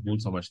اس کو مقبول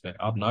سمجھتے ہیں،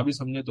 آپ نہ بھی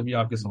سمجھیں تو بھی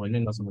آپ کے سمجھنے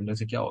نہ سمجھنے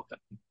سے کیا ہوتا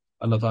ہے؟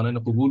 اللہ تعالیٰ نے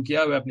قبول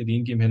کیا ہوا ہے اپنی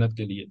دین کی محنت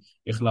کے لیے،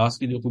 اخلاص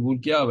کے لیے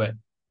قبول کیا ہوا ہے،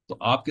 تو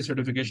آپ کی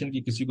سرٹیفکیشن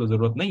کی کسی کو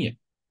ضرورت نہیں ہے۔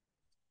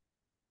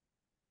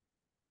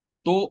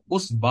 تو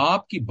اس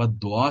باپ کی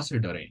بد دعا سے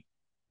ڈریں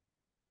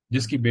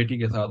جس کی بیٹی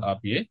کے ساتھ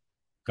آپ یہ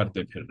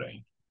کرتے پھر رہے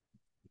ہیں۔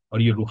 اور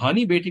یہ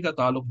روحانی بیٹی کا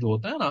تعلق جو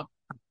ہوتا ہے نا،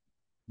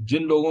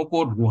 جن لوگوں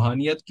کو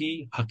روحانیت کی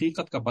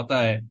حقیقت کا پتہ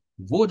ہے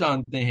وہ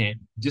جانتے ہیں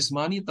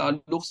جسمانی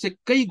تعلق سے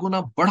کئی گنا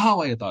بڑھا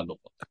ہوا یہ تعلق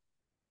ہوتا ہے۔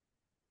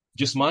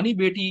 جسمانی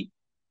بیٹی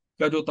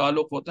کا جو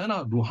تعلق ہوتا ہے نا،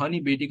 روحانی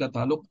بیٹی کا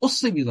تعلق اس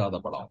سے بھی زیادہ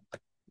بڑا ہوتا ہے،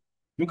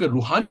 کیونکہ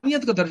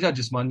روحانیت کا درجہ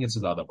جسمانیت سے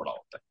زیادہ بڑا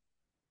ہوتا ہے،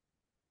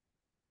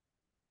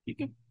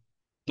 ٹھیک ہے؟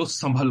 تو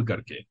سنبھل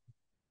کر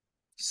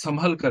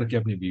کے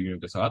اپنی بیویوں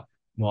کے ساتھ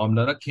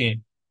معاملہ رکھیں۔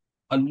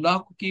 اللہ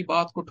کی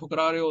بات کو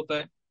ٹھکرا رہے ہوتا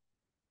ہے،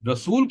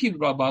 رسول کی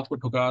بات کو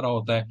ٹھکرا رہا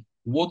ہوتا ہے،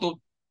 وہ تو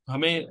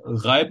ہمیں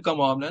غائب کا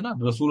معاملہ ہے نا،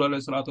 رسول علیہ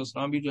الصلوۃ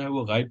والسلام بھی جو ہے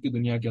وہ غائب کی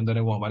دنیا کے اندر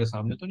ہے، وہ ہمارے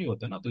سامنے تو نہیں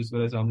ہوتے نا، تو اس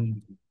وجہ سے ہم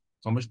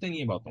سمجھتے نہیں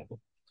ہیں باتوں کو۔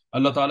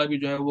 اللہ تعالیٰ بھی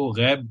جو ہے وہ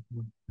غیب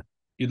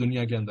کی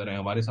دنیا کے اندر ہے،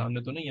 ہمارے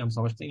سامنے تو نہیں ہے، ہم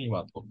سمجھتے نہیں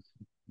بات کو۔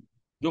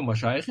 جو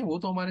مشائخ ہیں وہ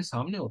تو ہمارے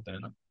سامنے ہوتے ہیں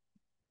نا،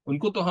 ان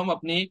کو تو ہم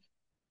اپنے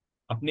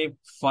اپنے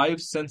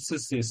 5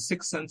 سینسز سے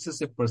 6 سینسز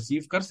سے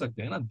پرسیو کر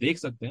سکتے ہیں نا، دیکھ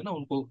سکتے ہیں نا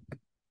ان کو،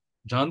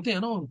 جانتے ہیں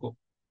نا ان کو،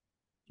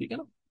 ٹھیک ہے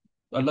نا؟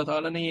 تو اللہ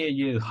تعالیٰ نے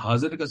یہ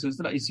حاضر کا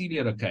سلسلہ اسی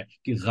لیے رکھا ہے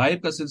کہ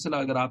غائب کا سلسلہ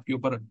اگر آپ کے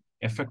اوپر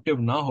افیکٹو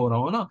نہ ہو رہا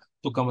ہو نا،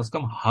 تو کم از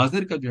کم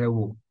حاضر کا جو ہے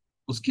وہ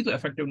اس کی تو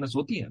افیکٹونیس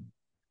ہوتی ہے۔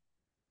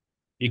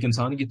 ایک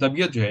انسان کی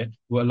طبیعت جو ہے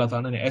وہ اللہ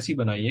تعالیٰ نے ایسی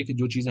بنائی ہے کہ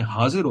جو چیزیں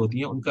حاضر ہوتی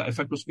ہیں ان کا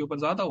افیکٹ اس کے اوپر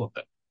زیادہ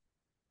ہوتا ہے،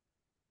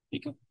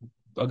 ٹھیک ہے؟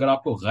 تو اگر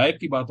آپ کو غائب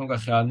کی باتوں کا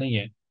خیال نہیں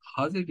ہے،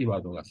 حاضر کی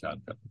باتوں کا خیال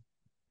کریں،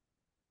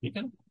 ٹھیک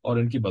ہے نا؟ اور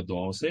ان کی بد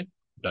دعاؤں سے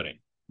ڈریں۔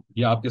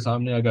 یہ آپ کے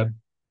سامنے اگر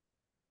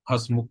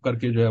ہنس مک کر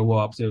کے جو ہے وہ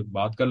آپ سے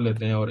بات کر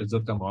لیتے ہیں اور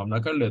عزت کا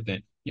معاملہ کر لیتے ہیں،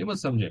 یہ مت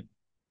سمجھیں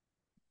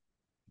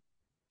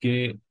کہ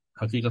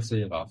حقیقت سے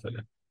یہ غافل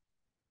ہے،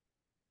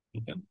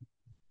 ٹھیک ہے؟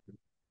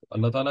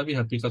 اللہ تعالیٰ بھی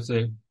حقیقت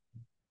سے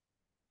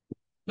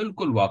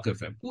بالکل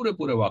واقف ہیں، پورے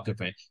پورے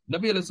واقف ہیں۔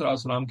 نبی علیہ الصلوۃ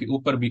والسلام کے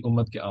اوپر بھی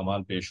امت کے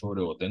اعمال پیش ہو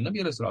رہے ہوتے ہیں، نبی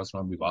علیہ الصلوۃ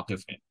والسلام بھی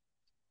واقف ہیں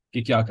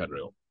کہ کیا کر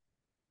رہے ہو،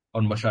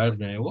 اور مشاعر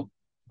جو ہیں وہ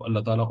اللہ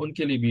تعالیٰ ان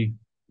کے لیے بھی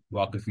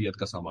واقفیت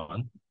کا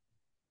سامان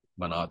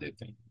بنا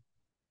دیتے ہیں،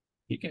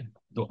 ٹھیک ہے؟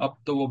 تو اب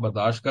تو وہ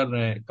برداشت کر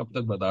رہے ہیں، کب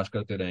تک برداشت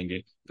کرتے رہیں گے؟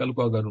 کل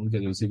کو اگر ان کے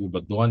دل سے بھی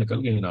بد دعا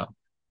نکل گئی نا،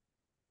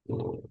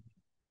 تو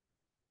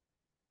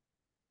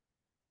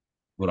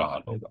برا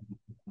حال ہوگا،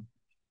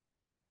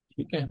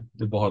 ٹھیک ہے؟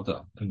 تو بہت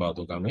ان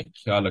باتوں کا ہمیں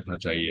خیال رکھنا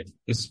چاہیے۔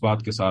 اس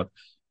بات کے ساتھ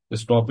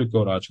اس ٹاپک کو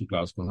اور آج کی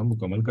کلاس کو ہم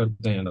مکمل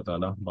کرتے ہیں۔ اللہ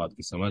تعالیٰ بات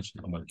کی سمجھ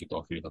عمل کی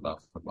توفیق عطا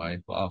فرمائے۔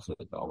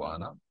 وآخر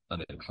دعوانا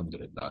ان الحمد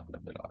للہ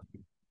رب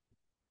العالمین۔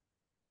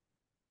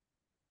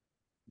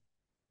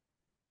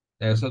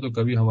 ایسا تو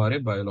کبھی ہمارے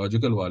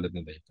بایولوجیکل والد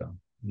نے دیکھا،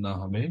 نہ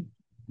ہمیں،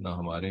 نہ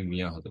ہمارے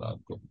میاں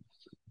حضرات کو۔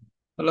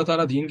 اللہ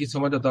تعالیٰ دین کی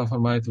سمجھ عطا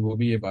فرمائے تو وہ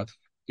بھی یہ بات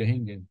کہیں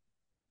گے،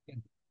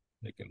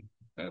 لیکن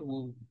خیر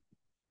وہ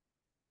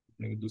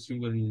دوسری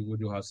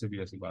وجوہات سے بھی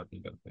ایسی بات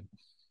نہیں کرتے۔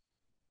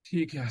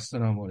 ٹھیک ہے،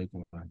 السلام علیکم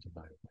ورحمۃ اللہ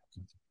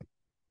وبرکاتہ۔